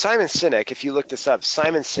 So Simon Sinek, if you look this up,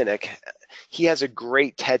 Simon Sinek, he has a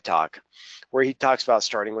great TED Talk where he talks about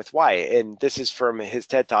starting with why. And this is from his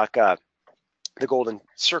TED Talk, The Golden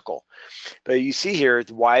Circle. But you see here,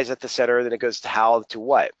 the why is at the center, then it goes to how, to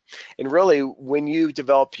what. And really, when you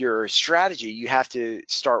develop your strategy, you have to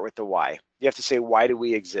start with the why. You have to say, why do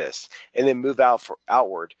we exist? And then move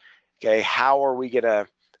outward. Okay, how are we going to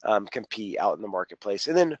compete out in the marketplace?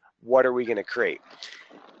 And then what are we going to create?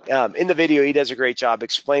 In the video, he does a great job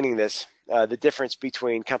explaining this, the difference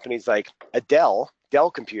between companies like Dell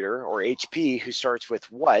Computer, or HP, who starts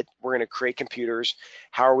with what? We're going to create computers.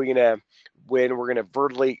 How are we going to win? We're going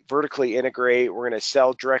to vertically integrate. We're going to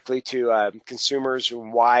sell directly to consumers.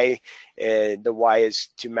 And why? And the why is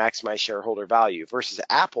to maximize shareholder value. Versus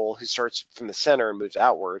Apple, who starts from the center and moves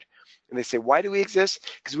outward. And they say, why do we exist?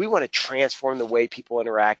 Because we want to transform the way people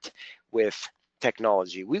interact with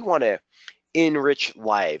technology. We want to enrich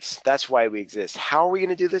lives. That's why we exist. How are we going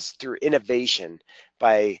to do this? Through innovation,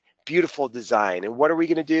 by beautiful design. And what are we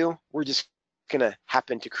going to do? We're just going to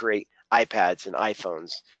happen to create iPads and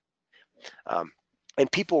iPhones.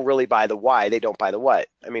 And people really buy the why, they don't buy the what.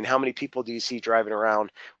 I mean, how many people do you see driving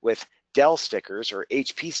around with Dell stickers or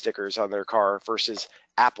HP stickers on their car versus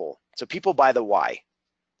Apple? So people buy the why.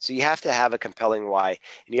 So you have to have a compelling why,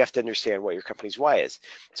 and you have to understand what your company's why is.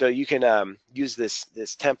 So you can use this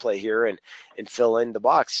template here and fill in the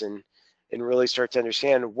box and really start to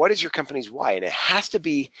understand what is your company's why, and it has to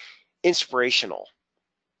be inspirational,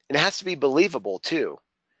 and it has to be believable too.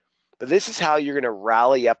 But this is how you're going to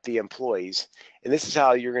rally up the employees, and this is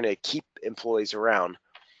how you're going to keep employees around.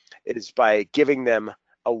 It is by giving them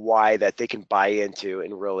a why that they can buy into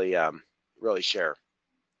and really share.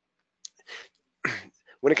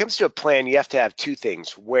 When it comes to a plan, you have to have two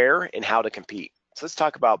things: where and how to compete. So let's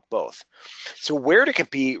talk about both. So where to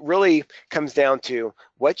compete really comes down to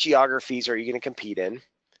what geographies are you going to compete in,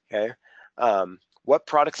 okay? What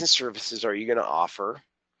products and services are you going to offer?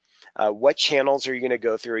 What channels are you going to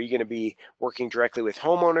go through? Are you going to be working directly with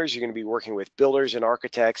homeowners? You're going to be working with builders and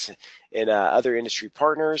architects and other industry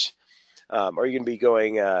partners? Are you going to be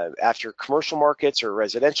going after commercial markets or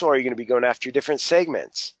residential? Or are you going to be going after different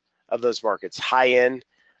segments of those markets, high-end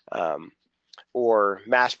or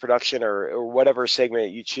mass production or whatever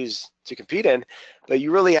segment you choose to compete in? But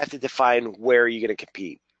you really have to define where you're going to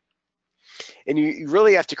compete. And you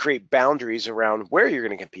really have to create boundaries around where you're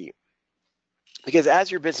going to compete. Because as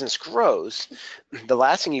your business grows, the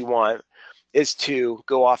last thing you want is to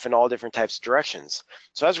go off in all different types of directions.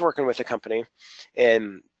 So I was working with a company,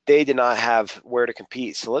 and they did not have where to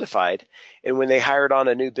compete solidified. And when they hired on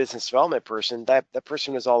a new business development person, that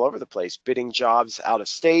person was all over the place, bidding jobs out of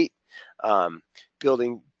state,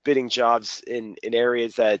 bidding jobs in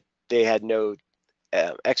areas that they had no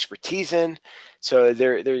expertise in. So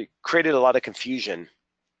they created a lot of confusion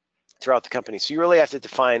throughout the company. So you really have to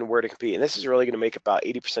define where to compete. And this is really going to make about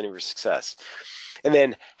 80% of your success. And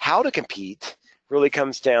then how to compete really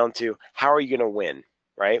comes down to how are you going to win,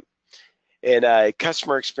 right? And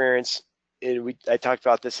customer experience, and I talked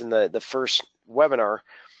about this in the first webinar,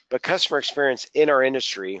 but customer experience in our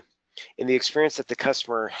industry and the experience that the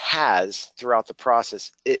customer has throughout the process,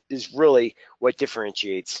 it is really what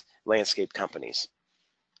differentiates landscape companies.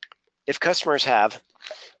 If customers have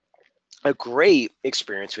a great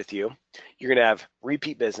experience with you, you're going to have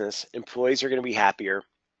repeat business, employees are going to be happier,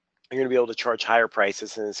 you're going to be able to charge higher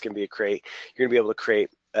prices, and it's going to be you're going to be able to create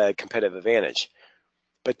a competitive advantage.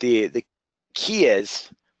 But the key is,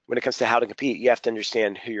 when it comes to how to compete, you have to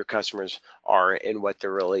understand who your customers are and what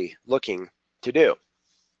they're really looking to do.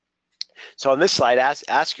 So on this slide,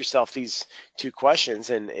 ask yourself these two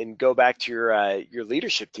questions and go back to your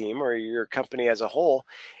leadership team or your company as a whole,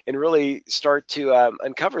 and really start to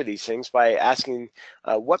uncover these things by asking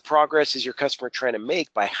what progress is your customer trying to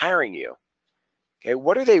make by hiring you? Okay,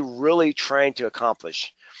 what are they really trying to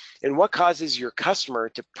accomplish? And what causes your customer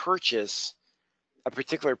to purchase a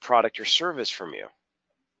particular product or service from you?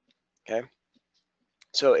 Okay,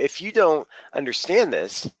 so if you don't understand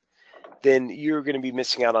this, then you're going to be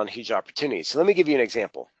missing out on huge opportunities. So let me give you an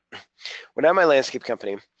example. When I had my landscape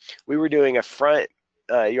company, we were doing a front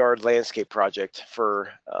yard landscape project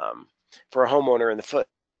for a homeowner in the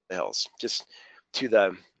foothills, just to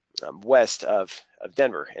the west of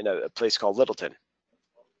Denver, in a place called Littleton.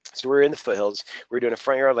 So we're in the foothills. We're doing a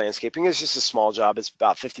front yard landscaping. It's just a small job. It's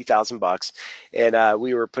about $50,000, and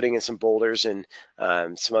we were putting in some boulders and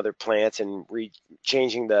some other plants and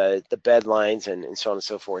changing the bed lines and so on and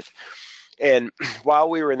so forth. And while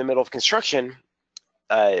we were in the middle of construction,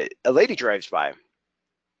 a lady drives by,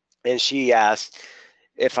 and she asked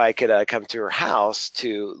if I could come to her house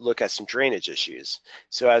to look at some drainage issues.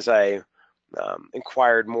 So as I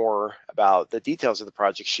inquired more about the details of the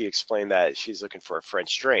project, she explained that she's looking for a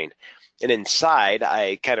French drain. And inside,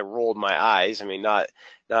 I kind of rolled my eyes. I mean, not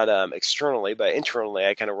externally, but internally,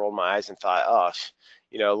 I kind of rolled my eyes and thought, oh,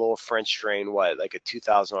 you know, a little French drain, what, like a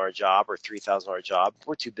 $2,000 job or $3,000 job?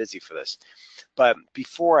 We're too busy for this. But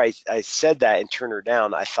before I said that and turned her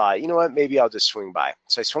down, I thought, you know what, maybe I'll just swing by.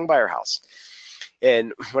 So I swung by her house.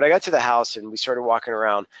 And when I got to the house and we started walking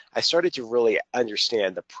around, I started to really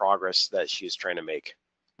understand the progress that she was trying to make,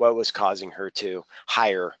 what was causing her to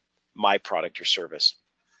hire my product or service.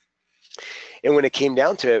 And when it came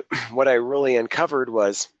down to it, what I really uncovered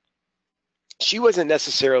was she wasn't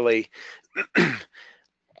necessarily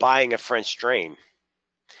buying a French drain.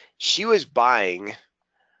 She was buying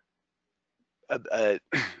a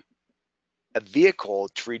vehicle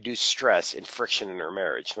to reduce stress and friction in her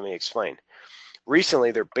marriage. Let me explain.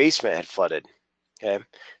 Recently, their basement had flooded. Okay,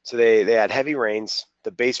 so they had heavy rains.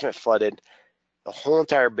 The basement flooded. The whole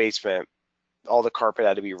entire basement, all the carpet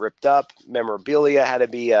had to be ripped up. Memorabilia had to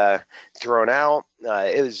be thrown out.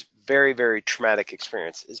 It was very, very traumatic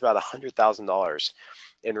experience. It's about $100,000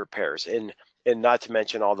 in repairs, and not to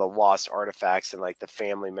mention all the lost artifacts and like the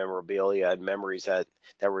family memorabilia and memories that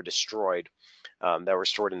were destroyed, that were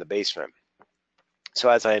stored in the basement. So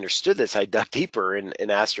as I understood this, I dug deeper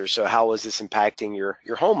and asked her, so how was this impacting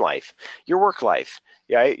your home life, your work life,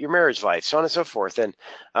 yeah, your marriage life, so on and so forth. And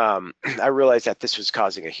I realized that this was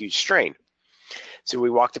causing a huge strain. So we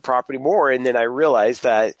walked the property more, and then I realized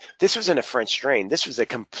that this wasn't a French drain. This was a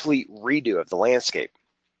complete redo of the landscape.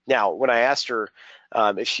 Now, when I asked her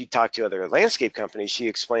if she talked to other landscape companies, she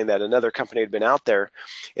explained that another company had been out there,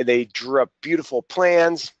 and they drew up beautiful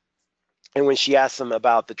plans. And when she asked them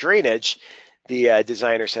about the drainage, the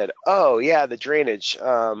designer said, "Oh, yeah, the drainage.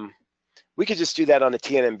 We could just do that on a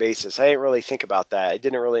T&M basis. I didn't really think about that. I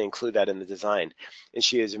didn't really include that in the design." And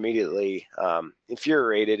she is immediately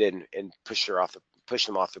infuriated and pushed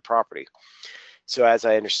them off the property. So as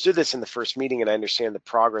I understood this in the first meeting, and I understand the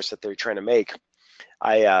progress that they're trying to make,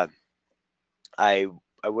 I uh, I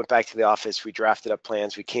I went back to the office. We drafted up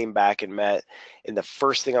plans. We came back and met. And the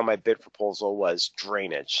first thing on my bid proposal was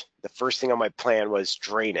drainage. The first thing on my plan was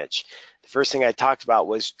drainage. The first thing I talked about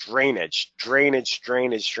was drainage, drainage,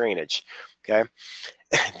 drainage, drainage. Okay.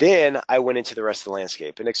 Then I went into the rest of the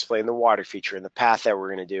landscape and explained the water feature and the path that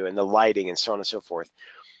we're going to do and the lighting and so on and so forth.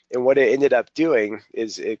 And what it ended up doing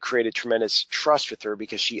is it created tremendous trust with her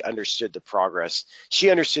because she understood the progress. She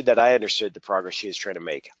understood that I understood the progress she was trying to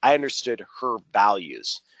make. I understood her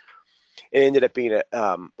values. It ended up being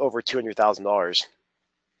over $200,000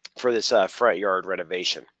 for this front yard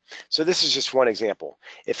renovation. So this is just one example.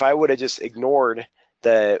 If I would have just ignored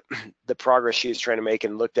the progress she was trying to make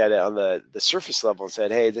and looked at it on the surface level and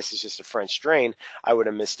said, "Hey, this is just a French drain," I would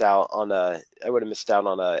have missed out on a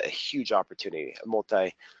huge opportunity,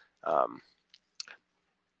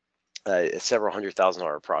 a several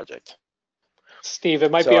 $100,000 project. Steve,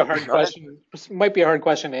 it might be a So hard question. Might be a hard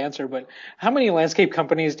question to answer, but how many landscape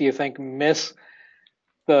companies do you think miss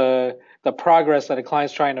the progress that a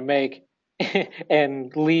client's trying to make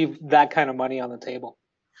and leave that kind of money on the table?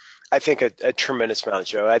 I think a tremendous amount,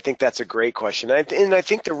 Joe. I think that's a great question. And I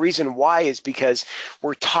think the reason why is because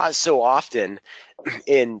we're taught so often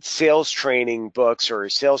in sales training books or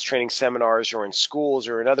sales training seminars or in schools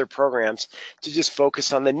or in other programs to just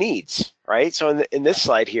focus on the needs, right? So in this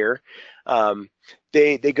slide here,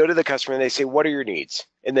 they go to the customer and they say, "What are your needs?"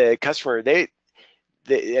 And the customer, they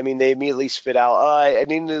immediately spit out, "I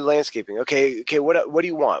need new landscaping." Okay, what do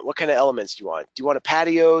you want? What kind of elements do you want? Do you want a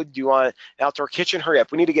patio? Do you want an outdoor kitchen? Hurry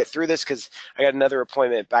up, we need to get through this because I got another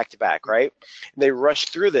appointment back to back, right? And they rush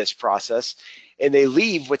through this process and they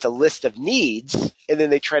leave with a list of needs, and then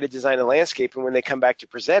they try to design a landscape, and when they come back to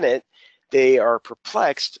present it, they are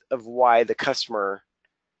perplexed of why the customer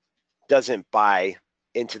doesn't buy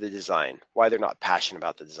into the design, why they're not passionate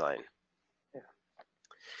about the design. Yeah.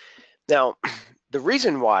 Now, the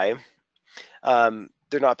reason why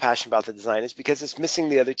they're not passionate about the design is because it's missing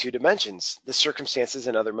the other two dimensions, the circumstances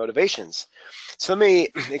and other motivations. So let me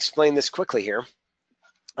explain this quickly here.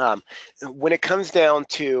 When it comes down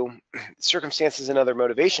to circumstances and other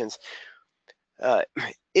motivations,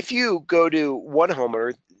 if you go to one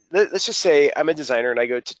homeowner, let's just say I'm a designer and I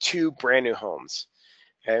go to two brand new homes,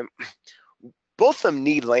 okay? Both of them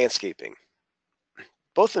need landscaping.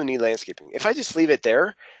 Both of them need landscaping. If I just leave it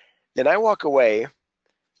there, then I walk away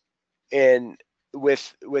and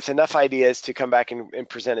with enough ideas to come back and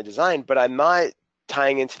present a design, but I'm not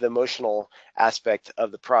tying into the emotional aspect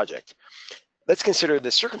of the project. Let's consider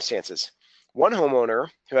the circumstances. One homeowner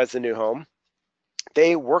who has the new home,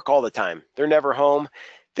 they work all the time. They're never home.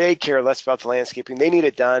 They care less about the landscaping. They need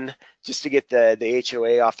it done just to get the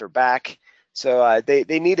HOA off their back. So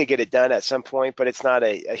they need to get it done at some point, but it's not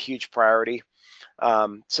a huge priority.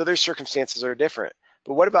 So their circumstances are different.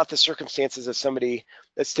 But what about the circumstances of somebody,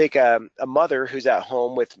 let's take a mother who's at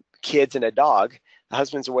home with kids and a dog, the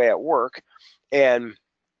husband's away at work, and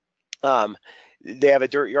they have a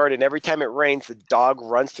dirt yard, and every time it rains, the dog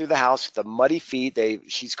runs through the house with the muddy feet.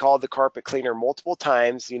 She's called the carpet cleaner multiple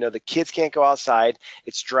times. You know, the kids can't go outside.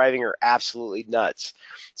 It's driving her absolutely nuts.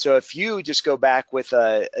 So if you just go back with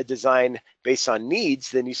a design based on needs,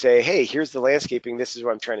 then you say, "Hey, here's the landscaping. This is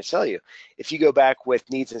what I'm trying to sell you." If you go back with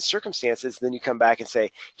needs and circumstances, then you come back and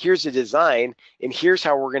say, "Here's a design, and here's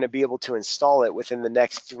how we're going to be able to install it within the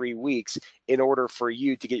next 3 weeks in order for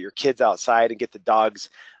you to get your kids outside and get the dogs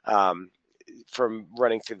from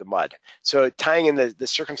running through the mud." So tying in the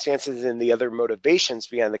circumstances and the other motivations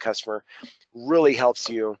behind the customer really helps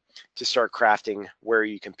you to start crafting where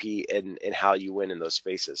you compete and how you win in those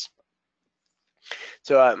spaces.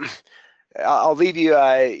 So I'll leave you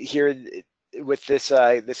here with this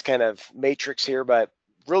this kind of matrix here, but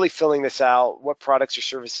really filling this out. What products or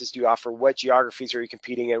services do you offer? What geographies are you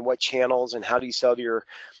competing in? What channels, and how do you sell to your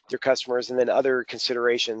customers? And then other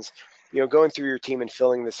considerations. You know, going through your team and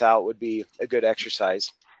filling this out would be a good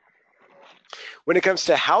exercise. When it comes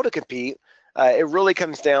to how to compete, it really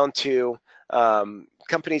comes down to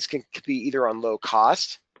companies can compete either on low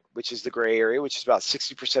cost, which is the gray area, which is about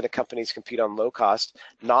 60% of companies compete on low cost,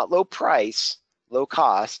 not low price, low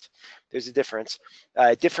cost. There's a difference.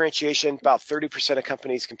 Differentiation, about 30% of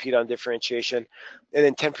companies compete on differentiation, and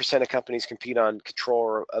then 10% of companies compete on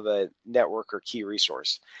control of a network or key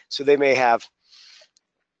resource. So they may have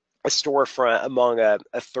a storefront among a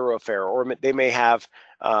thoroughfare, or they may have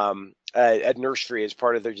a nursery as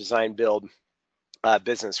part of their design build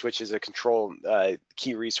business, which is a control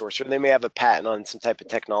key resource, or they may have a patent on some type of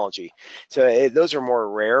technology. So those are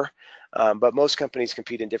more rare, but most companies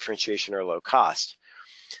compete in differentiation or low cost.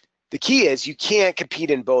 The key is you can't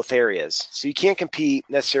compete in both areas. So you can't compete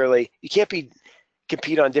necessarily, you can't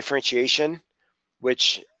compete on differentiation,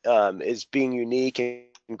 which is being unique and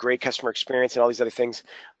great customer experience and all these other things,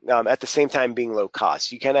 at the same time being low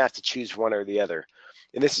cost. You kind of have to choose one or the other.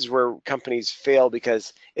 And this is where companies fail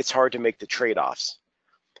because it's hard to make the trade-offs.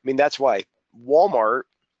 I mean, that's why Walmart,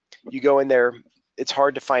 you go in there, it's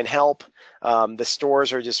hard to find help. The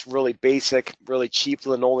stores are just really basic, really cheap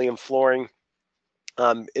linoleum flooring.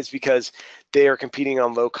 It's because they are competing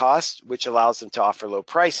on low cost, which allows them to offer low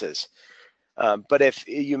prices. But if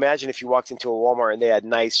you imagine if you walked into a Walmart and they had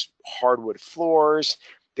nice hardwood floors,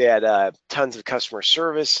 they had tons of customer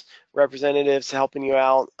service representatives helping you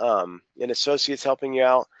out, and associates helping you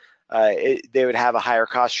out, they would have a higher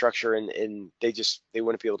cost structure, and they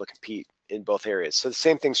wouldn't be able to compete in both areas. So the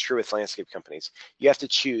same thing's true with landscape companies. You have to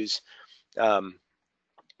choose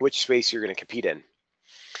which space you're going to compete in.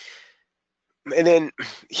 And then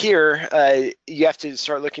here, you have to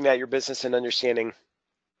start looking at your business and understanding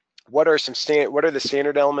what are the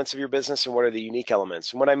standard elements of your business and what are the unique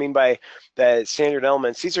elements. And what I mean by the standard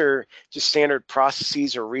elements, these are just standard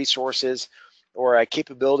processes or resources or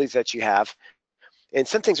capabilities that you have. And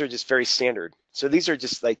some things are just very standard. So these are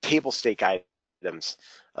just like table stake items,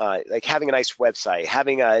 like having a nice website,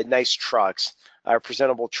 having nice trucks,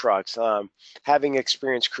 presentable trucks, having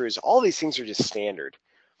experienced crews. All these things are just standard.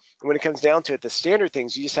 And when it comes down to it, the standard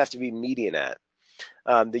things you just have to be median at.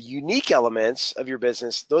 The unique elements of your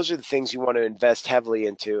business, those are the things you want to invest heavily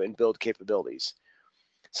into and build capabilities.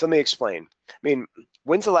 So let me explain. I mean,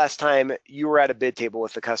 when's the last time you were at a bid table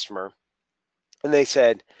with a customer and they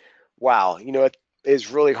said, wow, you know, it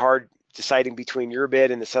is really hard deciding between your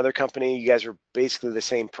bid and this other company. You guys are basically the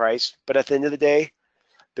same price. But at the end of the day,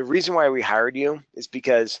 the reason why we hired you is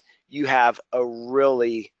because you have a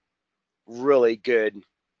really, really good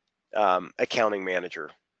accounting manager.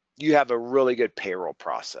 You have a really good payroll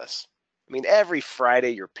process. I mean, every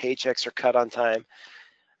Friday your paychecks are cut on time.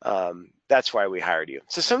 That's why we hired you.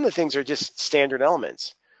 So some of the things are just standard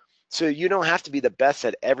elements. So you don't have to be the best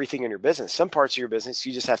at everything in your business. Some parts of your business,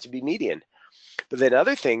 you just have to be median. But then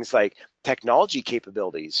other things like technology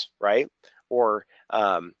capabilities, right? Or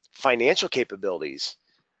financial capabilities,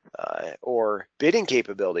 or bidding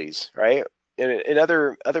capabilities, right? In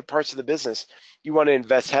other parts of the business, you want to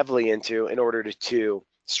invest heavily into in order to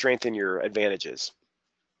strengthen your advantages.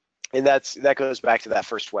 And that goes back to that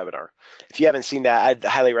first webinar. If you haven't seen that, I'd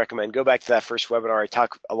highly recommend go back to that first webinar. I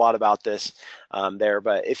talk a lot about this there.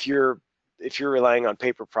 But if you're relying on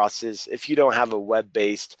paper processes, if you don't have a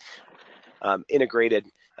web-based integrated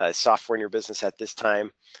software in your business at this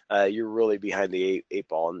time, you're really behind the eight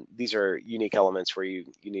ball. And these are unique elements where you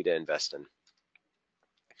need to invest in.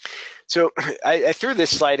 So I threw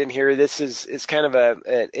this slide in here. This is kind of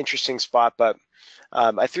an interesting spot, but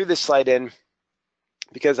I threw this slide in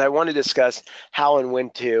because I want to discuss how and when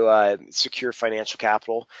to secure financial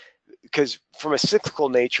capital. Because from a cyclical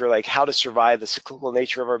nature, like how to survive the cyclical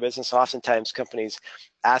nature of our business, oftentimes companies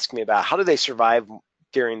ask me about how do they survive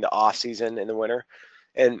during the off season in the winter.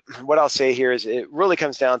 And what I'll say here is it really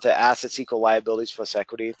comes down to assets equal liabilities plus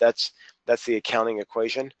equity. That's the accounting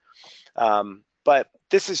equation. But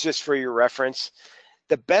this is just for your reference.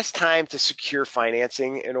 The best time to secure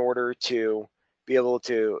financing in order to be able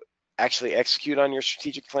to actually execute on your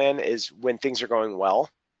strategic plan is when things are going well.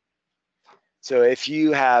 So if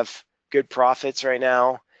you have good profits right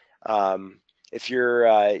now, if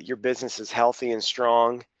your business is healthy and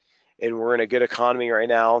strong, and we're in a good economy right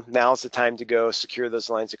now, now's the time to go secure those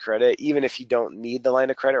lines of credit, even if you don't need the line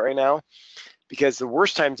of credit right now, because the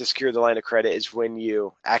worst time to secure the line of credit is when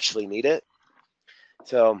you actually need it.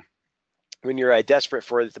 So when you're desperate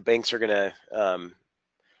for it, the banks are going to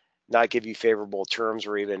not give you favorable terms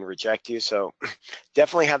or even reject you. So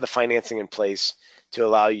definitely have the financing in place to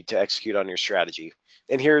allow you to execute on your strategy.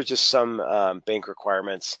 And here's just some bank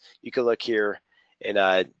requirements. You can look here and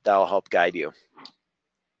that'll help guide you.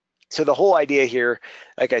 So the whole idea here,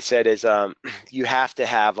 like I said, is you have to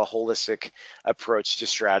have a holistic approach to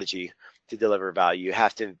strategy to deliver value. You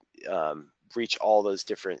have to reach all those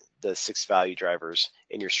the 6 value drivers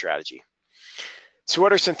in your strategy. So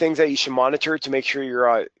what are some things that you should monitor to make sure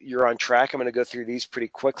you're on track? I'm going to go through these pretty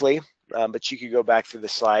quickly, but you could go back through the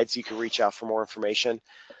slides. You can reach out for more information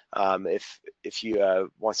if you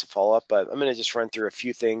want to follow up. But I'm going to just run through a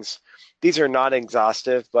few things. These are not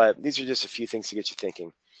exhaustive, but these are just a few things to get you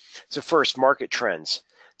thinking. So first, market trends.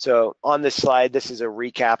 So on this slide, this is a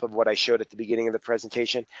recap of what I showed at the beginning of the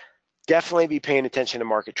presentation. Definitely be paying attention to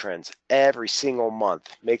market trends every single month.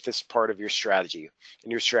 Make this part of your strategy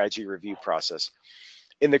and your strategy review process.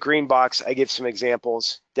 In the green box, I give some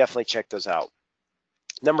examples. Definitely check those out.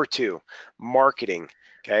 Number 2, marketing,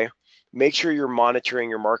 okay? Make sure you're monitoring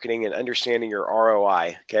your marketing and understanding your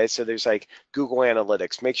ROI, okay? So there's like Google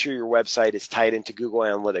Analytics. Make sure your website is tied into Google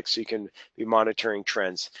Analytics so you can be monitoring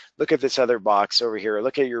trends. Look at this other box over here.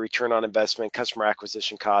 Look at your return on investment, customer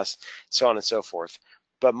acquisition costs, so on and so forth.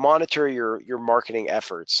 But monitor your marketing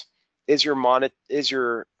efforts. Are your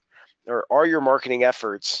marketing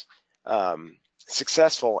efforts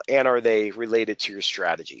successful, and are they related to your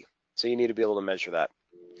strategy? So you need to be able to measure that.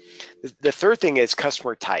 The third thing is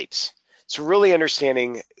customer types. So really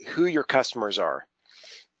understanding who your customers are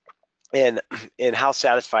and how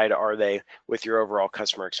satisfied are they with your overall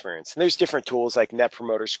customer experience. And there's different tools like Net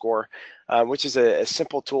Promoter Score, which is a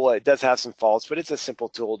simple tool. It does have some faults, but it's a simple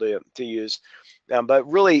tool to use. But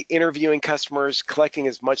really interviewing customers, collecting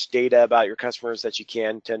as much data about your customers that you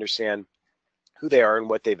can to understand who they are and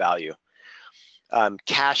what they value.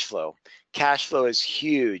 Cash flow. Cash flow is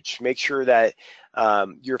huge. Make sure that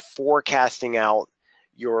you're forecasting out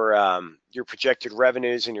your projected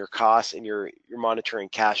revenues and your costs, and you're monitoring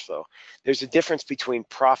cash flow. There's a difference between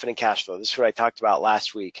profit and cash flow. This is what I talked about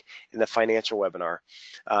last week in the financial webinar.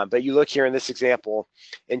 But you look here in this example,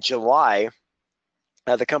 in July,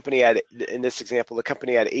 the company had, in this example, the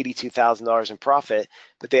company had $82,000 in profit,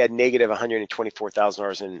 but they had negative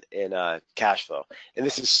 $124,000 in cash flow. And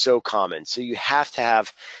this is so common. So you have to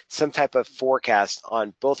have some type of forecast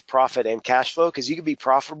on both profit and cash flow, because you could be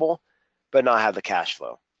profitable, but not have the cash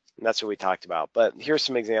flow. And that's what we talked about. But here's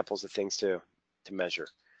some examples of things to measure.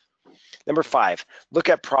 Number 5, look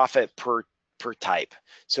at profit per type.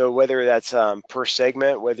 So whether that's per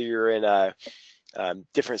segment, whether you're in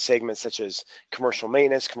different segments such as commercial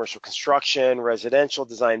maintenance, commercial construction, residential,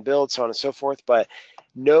 design build, so on and so forth, but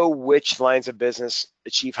know which lines of business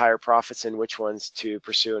achieve higher profits and which ones to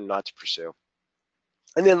pursue and not to pursue.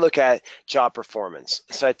 And then look at job performance.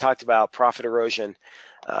 So I talked about profit erosion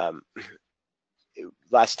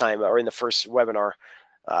last time, or in the first webinar.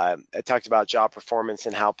 I talked about job performance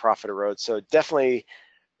and how profit erodes. So definitely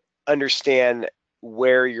understand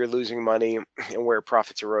where you're losing money and where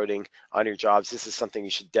profits eroding on your jobs. This is something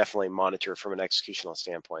you should definitely monitor from an executional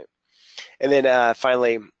standpoint. And then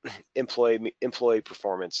finally, employee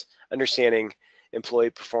performance, understanding employee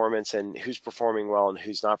performance and who's performing well and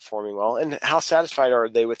who's not performing well, and how satisfied are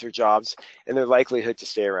they with their jobs and their likelihood to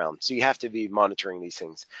stay around. So you have to be monitoring these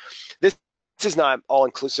things. This is not all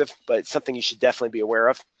inclusive, but it's something you should definitely be aware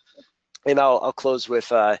of. And I'll close with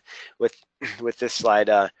this slide,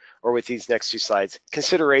 or with these next 2 slides.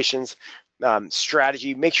 Considerations,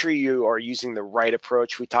 strategy, make sure you are using the right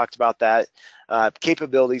approach. We talked about that.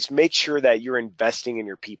 Capabilities, make sure that you're investing in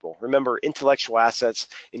your people. Remember, intellectual assets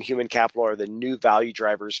and human capital are the new value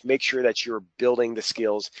drivers. Make sure that you're building the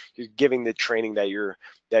skills, you're giving the training that your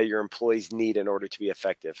employees need in order to be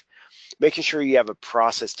effective. Making sure you have a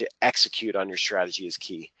process to execute on your strategy is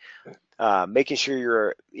key. Making sure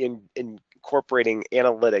you're incorporating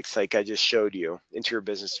analytics like I just showed you into your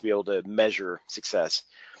business to be able to measure success.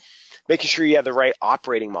 Making sure you have the right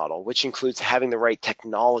operating model, which includes having the right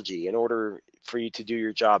technology in order for you to do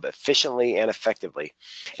your job efficiently and effectively.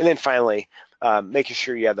 And then finally, making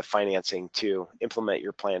sure you have the financing to implement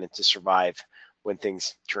your plan and to survive when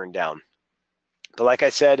things turn down. But like I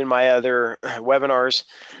said in my other webinars,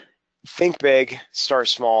 think big, start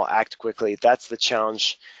small, act quickly. That's the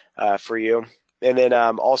challenge for you. And then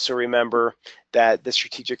also remember that the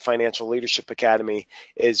Strategic Financial Leadership Academy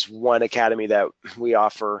is one academy that we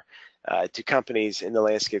offer to companies in the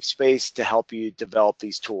landscape space to help you develop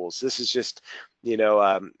these tools. This is just,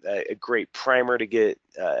 a great primer to get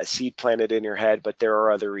a seed planted in your head, but there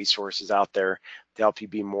are other resources out there to help you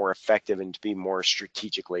be more effective and to be more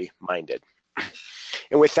strategically minded.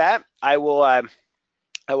 And with that, I will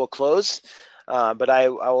close, but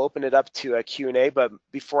I'll open it up to a Q&A. But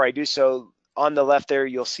before I do so, on the left there,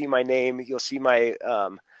 you'll see my name. You'll see my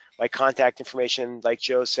My contact information, like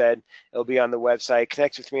Joe said, it'll be on the website.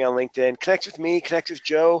 Connect with me on LinkedIn. Connect with me. Connect with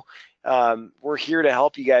Joe. We're here to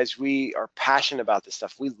help you guys. We are passionate about this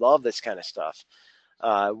stuff. We love this kind of stuff.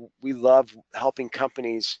 We love helping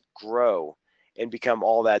companies grow and become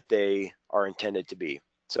all that they are intended to be.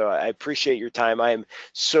 So I appreciate your time. I am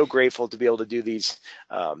so grateful to be able to do these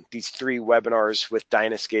 3 webinars with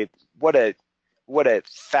Dynascape. What a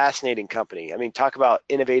fascinating company. I mean, talk about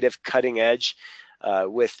innovative, cutting edge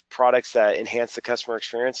with products that enhance the customer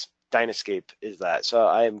experience. Dynascape is that. So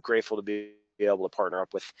I am grateful to be able to partner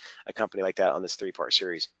up with a company like that on this 3-part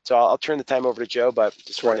series. So I'll turn the time over to Joe, but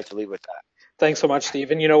just wanted to leave with that. Thanks so much,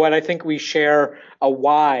 Steve. And you know what? I think we share a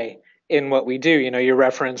why in what we do. You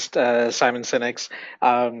referenced Simon Sinek's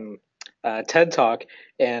TED Talk,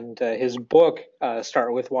 and his book,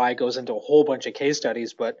 Start With Why, goes into a whole bunch of case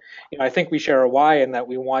studies. But I think we share a why in that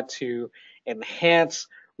we want to enhance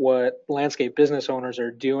what landscape business owners are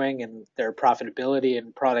doing and their profitability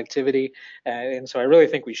and productivity. And so I really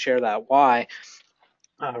think we share that why.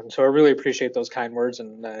 So I really appreciate those kind words,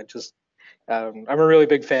 and I'm a really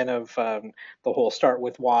big fan of the whole start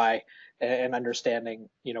with why and understanding,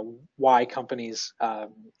 why companies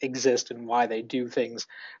exist and why they do things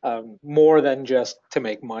more than just to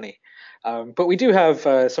make money. But we do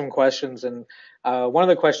have some questions, and one of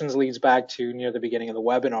the questions leads back to near the beginning of the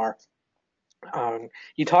webinar.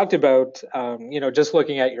 You talked about, just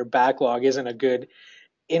looking at your backlog isn't a good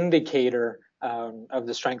indicator of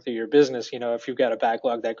the strength of your business. If you've got a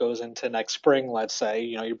backlog that goes into next spring, let's say,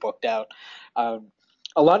 you're booked out.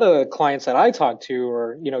 A lot of the clients that I talk to,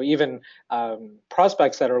 or even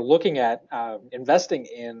prospects that are looking at investing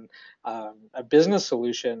in a business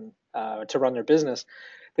solution to run their business,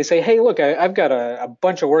 they say, hey, look, I've got a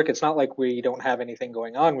bunch of work. It's not like we don't have anything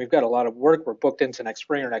going on. We've got a lot of work. We're booked into next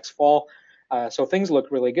spring or next fall. So things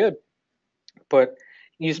look really good. But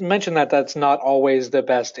you mentioned that that's not always the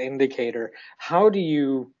best indicator. How do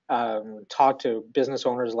you talk to business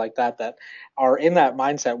owners like that are in that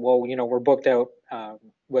mindset? Well, we're booked out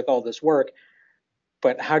with all this work,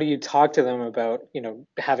 but how do you talk to them about,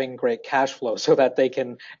 having great cash flow so that they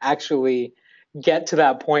can actually get to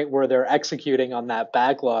that point where they're executing on that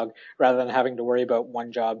backlog rather than having to worry about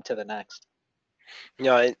one job to the next?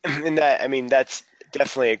 And that's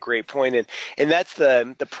definitely a great point, and that's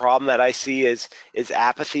the problem that I see is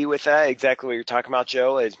apathy with that. Exactly what you're talking about,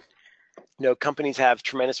 Joe. Is companies have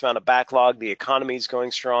tremendous amount of backlog, the economy is going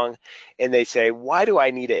strong, and they say, why do I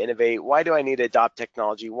need to innovate? Why do I need to adopt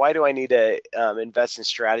technology? Why do I need to invest in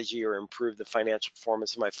strategy or improve the financial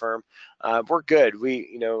performance of my firm? We're good.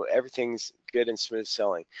 Everything's good and smooth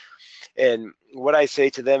sailing. And what I say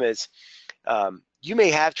to them is, you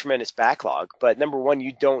may have tremendous backlog, but number one,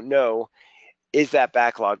 you don't know, is that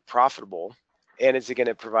backlog profitable, and is it going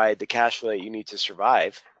to provide the cash flow that you need to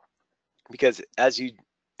survive? Because as you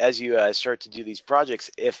start to do these projects,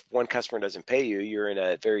 if one customer doesn't pay you, you're in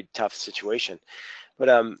a very tough situation.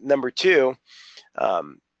 But number two, a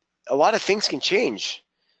lot of things can change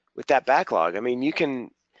with that backlog. I mean, you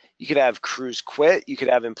could have crews quit, you could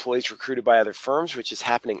have employees recruited by other firms, which is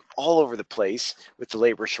happening all over the place with the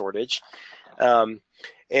labor shortage.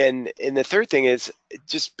 And the third thing is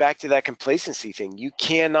just back to that complacency thing. You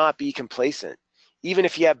cannot be complacent. Even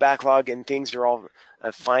if you have backlog and things are all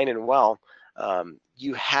fine and well,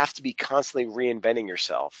 you have to be constantly reinventing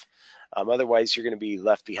yourself. Otherwise, you're going to be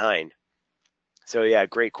left behind. So yeah,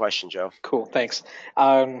 great question, Joe. Cool, thanks.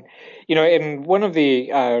 And one of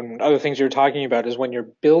the other things you're talking about is when you're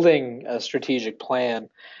building a strategic plan,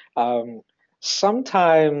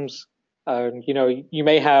 sometimes you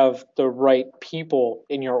may have the right people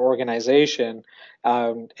in your organization,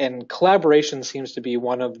 and collaboration seems to be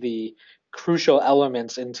one of the crucial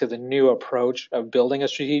elements into the new approach of building a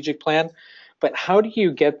strategic plan. But how do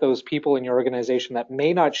you get those people in your organization that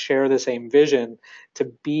may not share the same vision to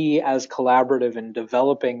be as collaborative in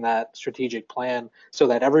developing that strategic plan so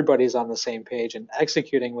that everybody's on the same page and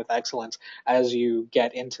executing with excellence as you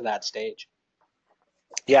get into that stage?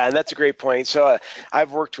 Yeah, and that's a great point. So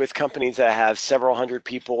I've worked with companies that have several hundred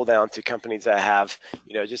people down to companies that have,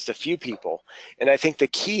 just a few people. And I think the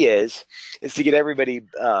key is to get everybody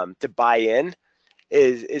to buy in,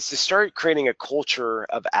 is to start creating a culture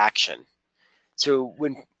of action. So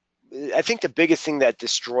I think the biggest thing that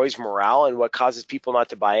destroys morale and what causes people not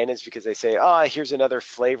to buy in is because they say, oh, here's another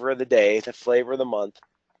flavor of the day, the flavor of the month.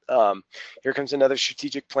 Here comes another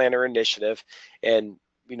strategic plan or initiative. And,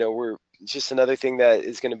 we're just another thing that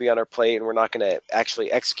is going to be on our plate and we're not going to actually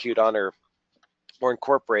execute on or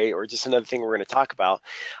incorporate, or just another thing we're going to talk about.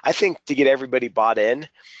 I think to get everybody bought in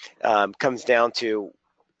comes down to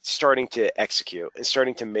starting to execute and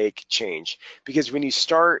starting to make change. Because when you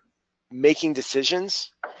start making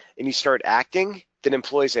decisions and you start acting, then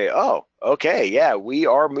employees say, oh, okay, yeah, we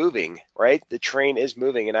are moving, right? The train is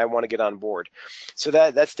moving and I want to get on board. So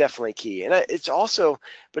that's definitely key. And it's also,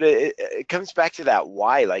 but it comes back to that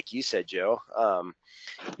why, like you said, Joe.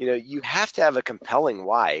 You have to have a compelling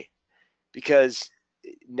why, because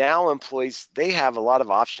now employees, they have a lot of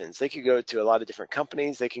options. They could go to a lot of different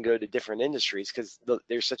companies. They can go to different industries because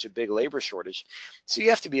there's such a big labor shortage. So you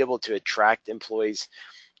have to be able to attract employees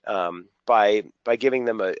by giving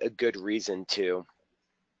them a good reason to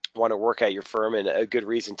want to work at your firm and a good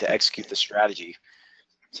reason to execute the strategy.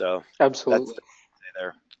 So that's Absolutely.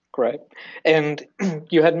 there. Great. And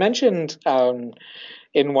you had mentioned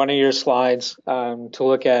in one of your slides to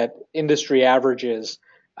look at industry averages.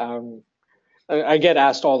 Um, I get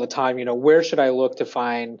asked all the time, where should I look to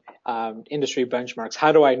find industry benchmarks?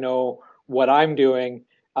 How do I know what I'm doing?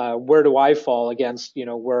 Where do I fall against,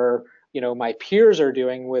 where, my peers are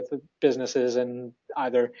doing with businesses in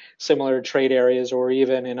either similar trade areas or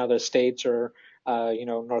even in other states or,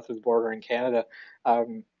 north of the border in Canada?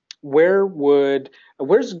 Um,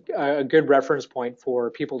 where's a good reference point for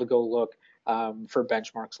people to go look for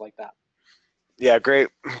benchmarks like that? Yeah, great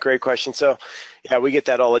question. So, yeah, we get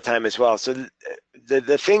that all the time as well. So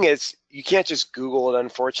the thing is, you can't just Google it,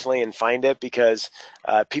 unfortunately, and find it, because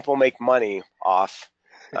people make money off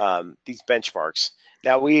these benchmarks.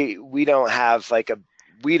 Now, we don't have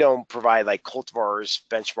we don't provide like Cultivar's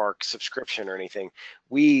benchmark subscription or anything.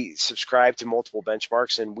 We subscribe to multiple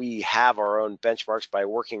benchmarks, and we have our own benchmarks by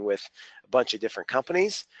working with a bunch of different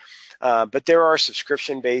companies. But there are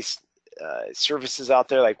subscription-based services out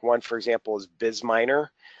there. Like one, for example, is BizMiner.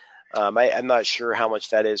 I'm not sure how much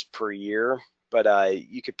that is per year, but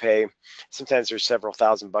you could pay. Sometimes there's several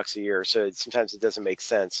 $1,000s a year, so sometimes it doesn't make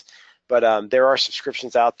sense. But there are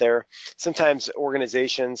subscriptions out there. Sometimes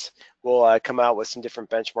organizations will come out with some different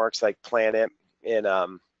benchmarks, like Planet and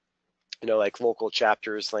like local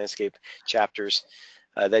chapters, landscape chapters,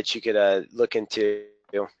 that you could look into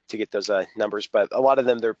to get those numbers. But a lot of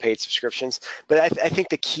them, they're paid subscriptions. But I think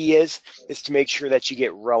the key is to make sure that you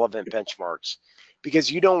get relevant benchmarks,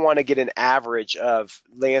 because you don't want to get an average of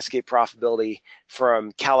landscape profitability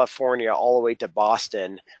from California all the way to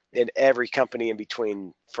Boston, and every company in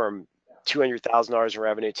between, from $200,000 in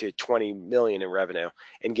revenue to 20 million in revenue,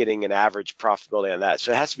 and getting an average profitability on that.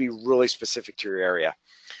 So it has to be really specific to your area.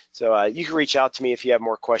 So you can reach out to me if you have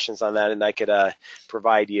more questions on that, and I could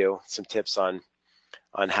provide you some tips on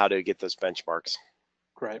how to get those benchmarks.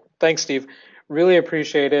 Great. Thanks, Steve. Really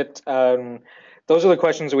appreciate it. Those are the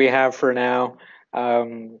questions we have for now.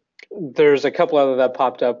 There's a couple other that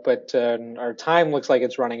popped up, but our time looks like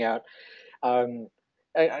it's running out. Um,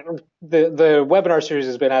 the webinar series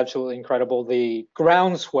has been absolutely incredible. The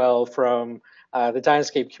groundswell from the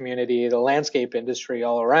Dynadscape community, the landscape industry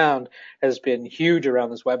all around, has been huge around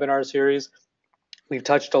this webinar series. We've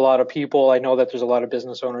touched a lot of people. I know that there's a lot of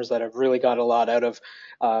business owners that have really got a lot out of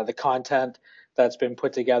the content that's been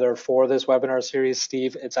put together for this webinar series.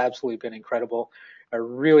 Steve, it's absolutely been incredible. I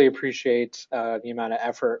really appreciate the amount of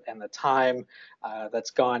effort and the time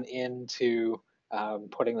that's gone into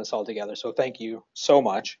putting this all together. So thank you so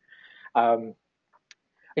much. I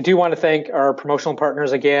do want to thank our promotional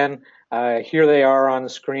partners again. Here they are on the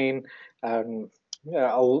screen.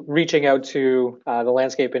 Reaching out to the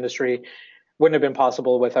landscape industry wouldn't have been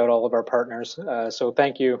possible without all of our partners. So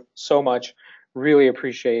thank you so much. Really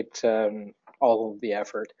appreciate all of the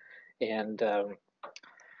effort. And,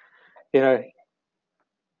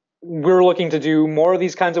 we're looking to do more of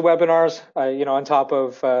these kinds of webinars, on top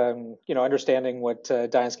of, understanding what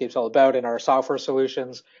Dynadscape's all about in our software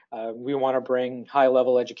solutions. We want to bring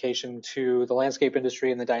high-level education to the landscape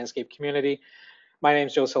industry and the Dynadscape community. My name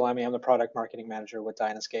is Joe Salami. I'm the product marketing manager with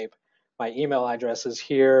Dynadscape. My email address is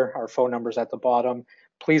here. Our phone number is at the bottom.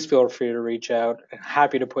 Please feel free to reach out. I'm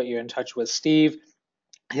happy to put you in touch with Steve.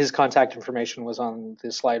 His contact information was on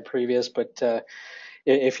the slide previous, but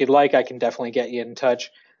if you'd like, I can definitely get you in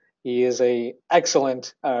touch. He is an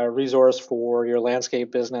excellent resource for your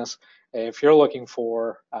landscape business. If you're looking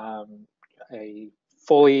for a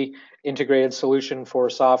fully integrated solution for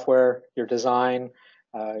software, your design,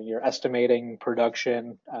 your estimating,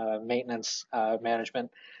 production, maintenance,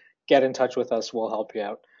 management, get in touch with us. We'll help you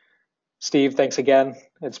out. Steve, thanks again.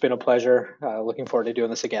 It's been a pleasure. Looking forward to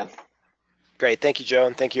doing this again. Great. Thank you, Joe,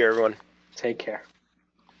 and thank you, everyone. Take care.